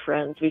really good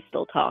friends. We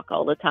still talk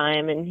all the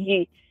time, and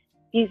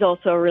he's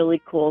also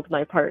really cool with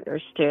my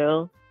partners,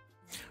 too.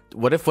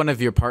 What if one of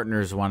your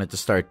partners wanted to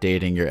start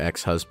dating your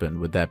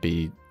ex-husband? Would that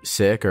be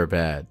sick or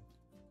bad?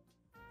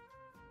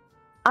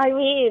 I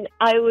mean,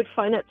 I would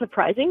find it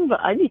surprising,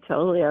 but I'd be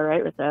totally all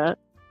right with that.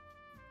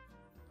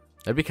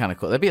 That'd be kind of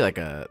cool. That'd be like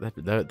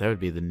that would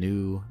be the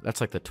new.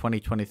 That's like the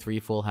 2023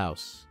 Full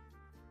House.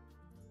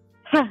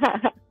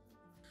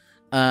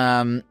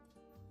 Well,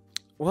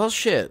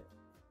 shit.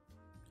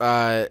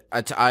 Is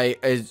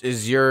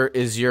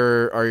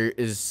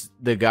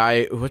the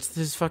guy, what's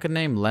his fucking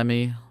name?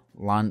 Lemmy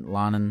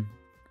Lonan?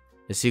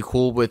 Is he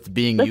cool with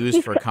being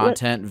used for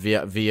content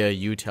via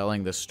you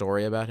telling the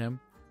story about him?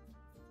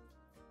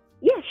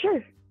 Yeah,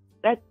 sure.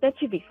 That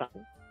should be fun.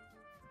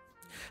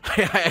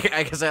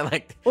 I guess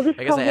I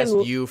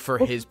asked you for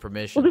his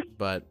permission,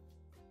 but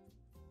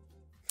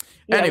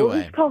anyway,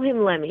 we'll just call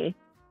him Lemmy.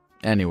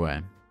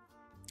 Anyway,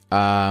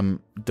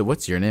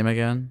 what's your name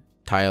again?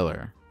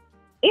 Tyler.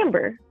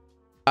 Amber.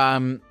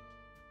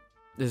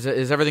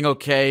 Is everything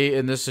okay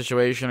in this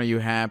situation? Are you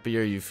happy?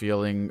 Are you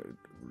feeling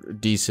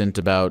decent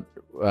about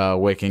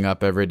waking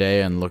up every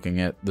day and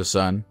looking at the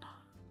sun?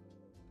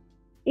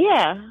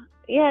 Yeah,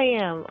 I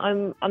am.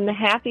 I'm the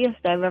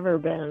happiest I've ever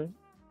been.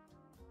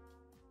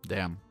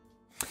 Damn.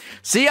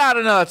 See, I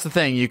don't know. That's the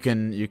thing. You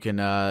can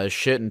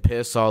shit and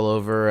piss all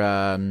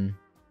over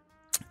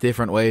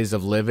different ways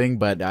of living,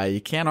 but you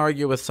can't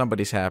argue with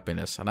somebody's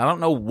happiness. And I don't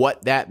know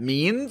what that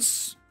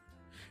means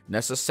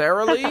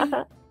necessarily.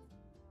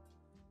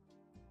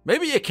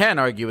 Maybe you can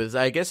argue with.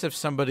 I guess if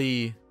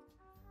somebody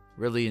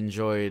really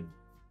enjoyed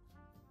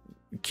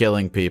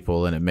killing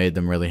people and it made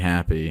them really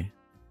happy,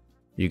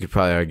 you could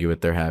probably argue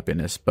with their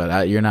happiness.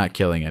 But you're not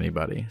killing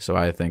anybody, so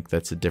I think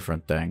that's a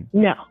different thing.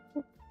 No.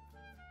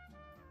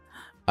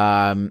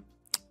 Amber,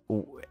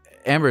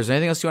 is there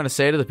anything else you want to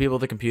say to the people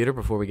at the computer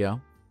before we go?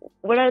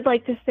 What I'd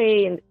like to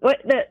say, and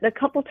the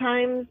couple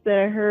times that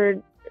I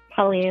heard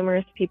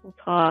polyamorous people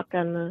talk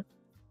on the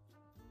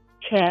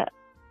chat,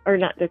 or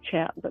not the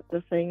chat, but the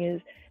thing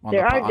is,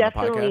 there are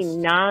definitely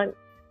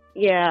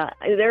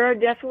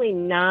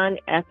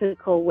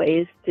non-ethical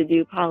ways to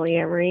do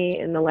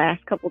polyamory. In the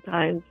last couple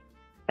times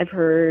I've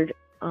heard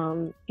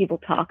people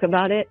talk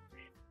about it,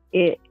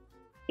 it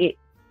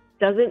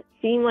doesn't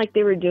seem like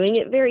they were doing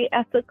it very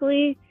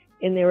ethically,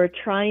 and they were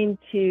trying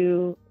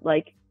to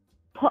like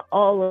put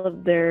all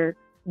of their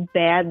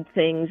bad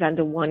things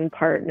onto one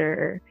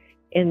partner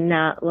and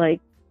not like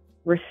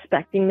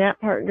respecting that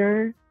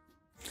partner.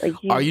 Like,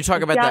 are you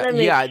talking about that?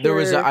 Yeah,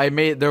 sure.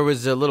 There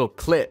was a little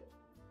clip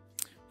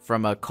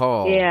from a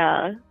call.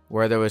 Yeah.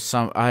 Where there was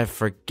I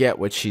forget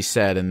what she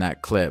said in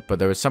that clip, but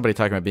there was somebody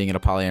talking about being in a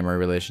polyamory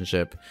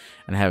relationship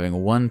and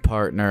having one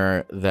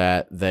partner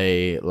that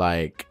they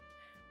like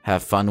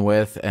have fun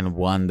with and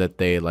one that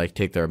they like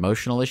take their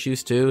emotional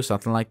issues to,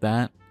 something like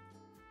that.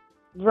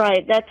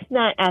 Right, that's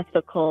not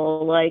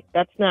ethical. Like,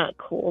 that's not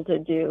cool to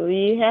do.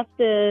 You have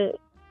to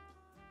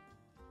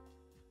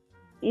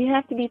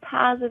be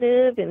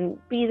positive and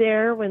be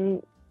there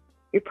when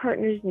your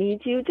partners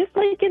need you. Just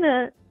like in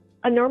a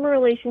normal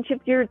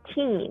relationship, you're a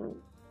team.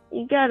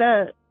 You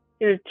gotta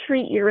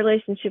treat your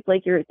relationship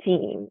like you're a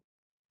team.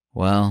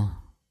 Well,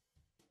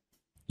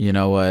 you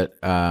know what?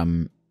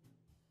 I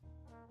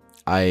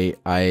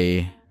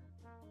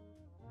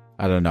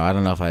don't know. I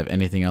don't know if I have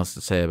anything else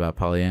to say about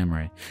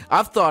polyamory.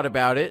 I've thought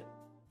about it.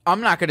 I'm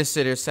not going to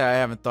sit here and say I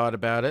haven't thought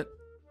about it.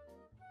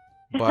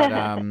 But,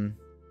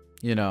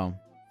 you know,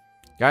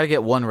 got to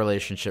get one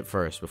relationship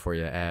first before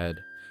you add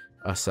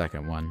a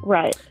second one.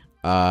 Right.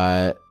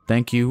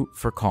 Thank you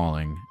for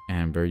calling,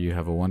 Amber. You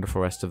have a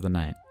wonderful rest of the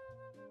night.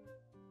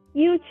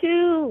 You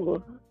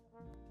too.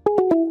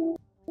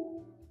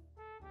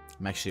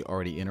 I'm actually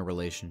already in a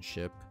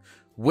relationship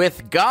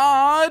with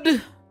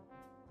God.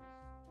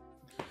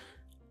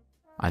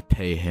 I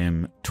pay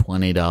him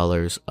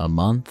 $20 a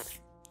month,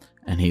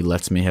 and he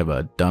lets me have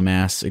a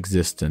dumbass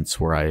existence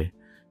where I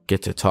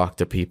get to talk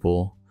to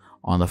people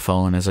on the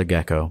phone as a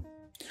gecko.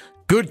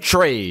 Good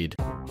trade.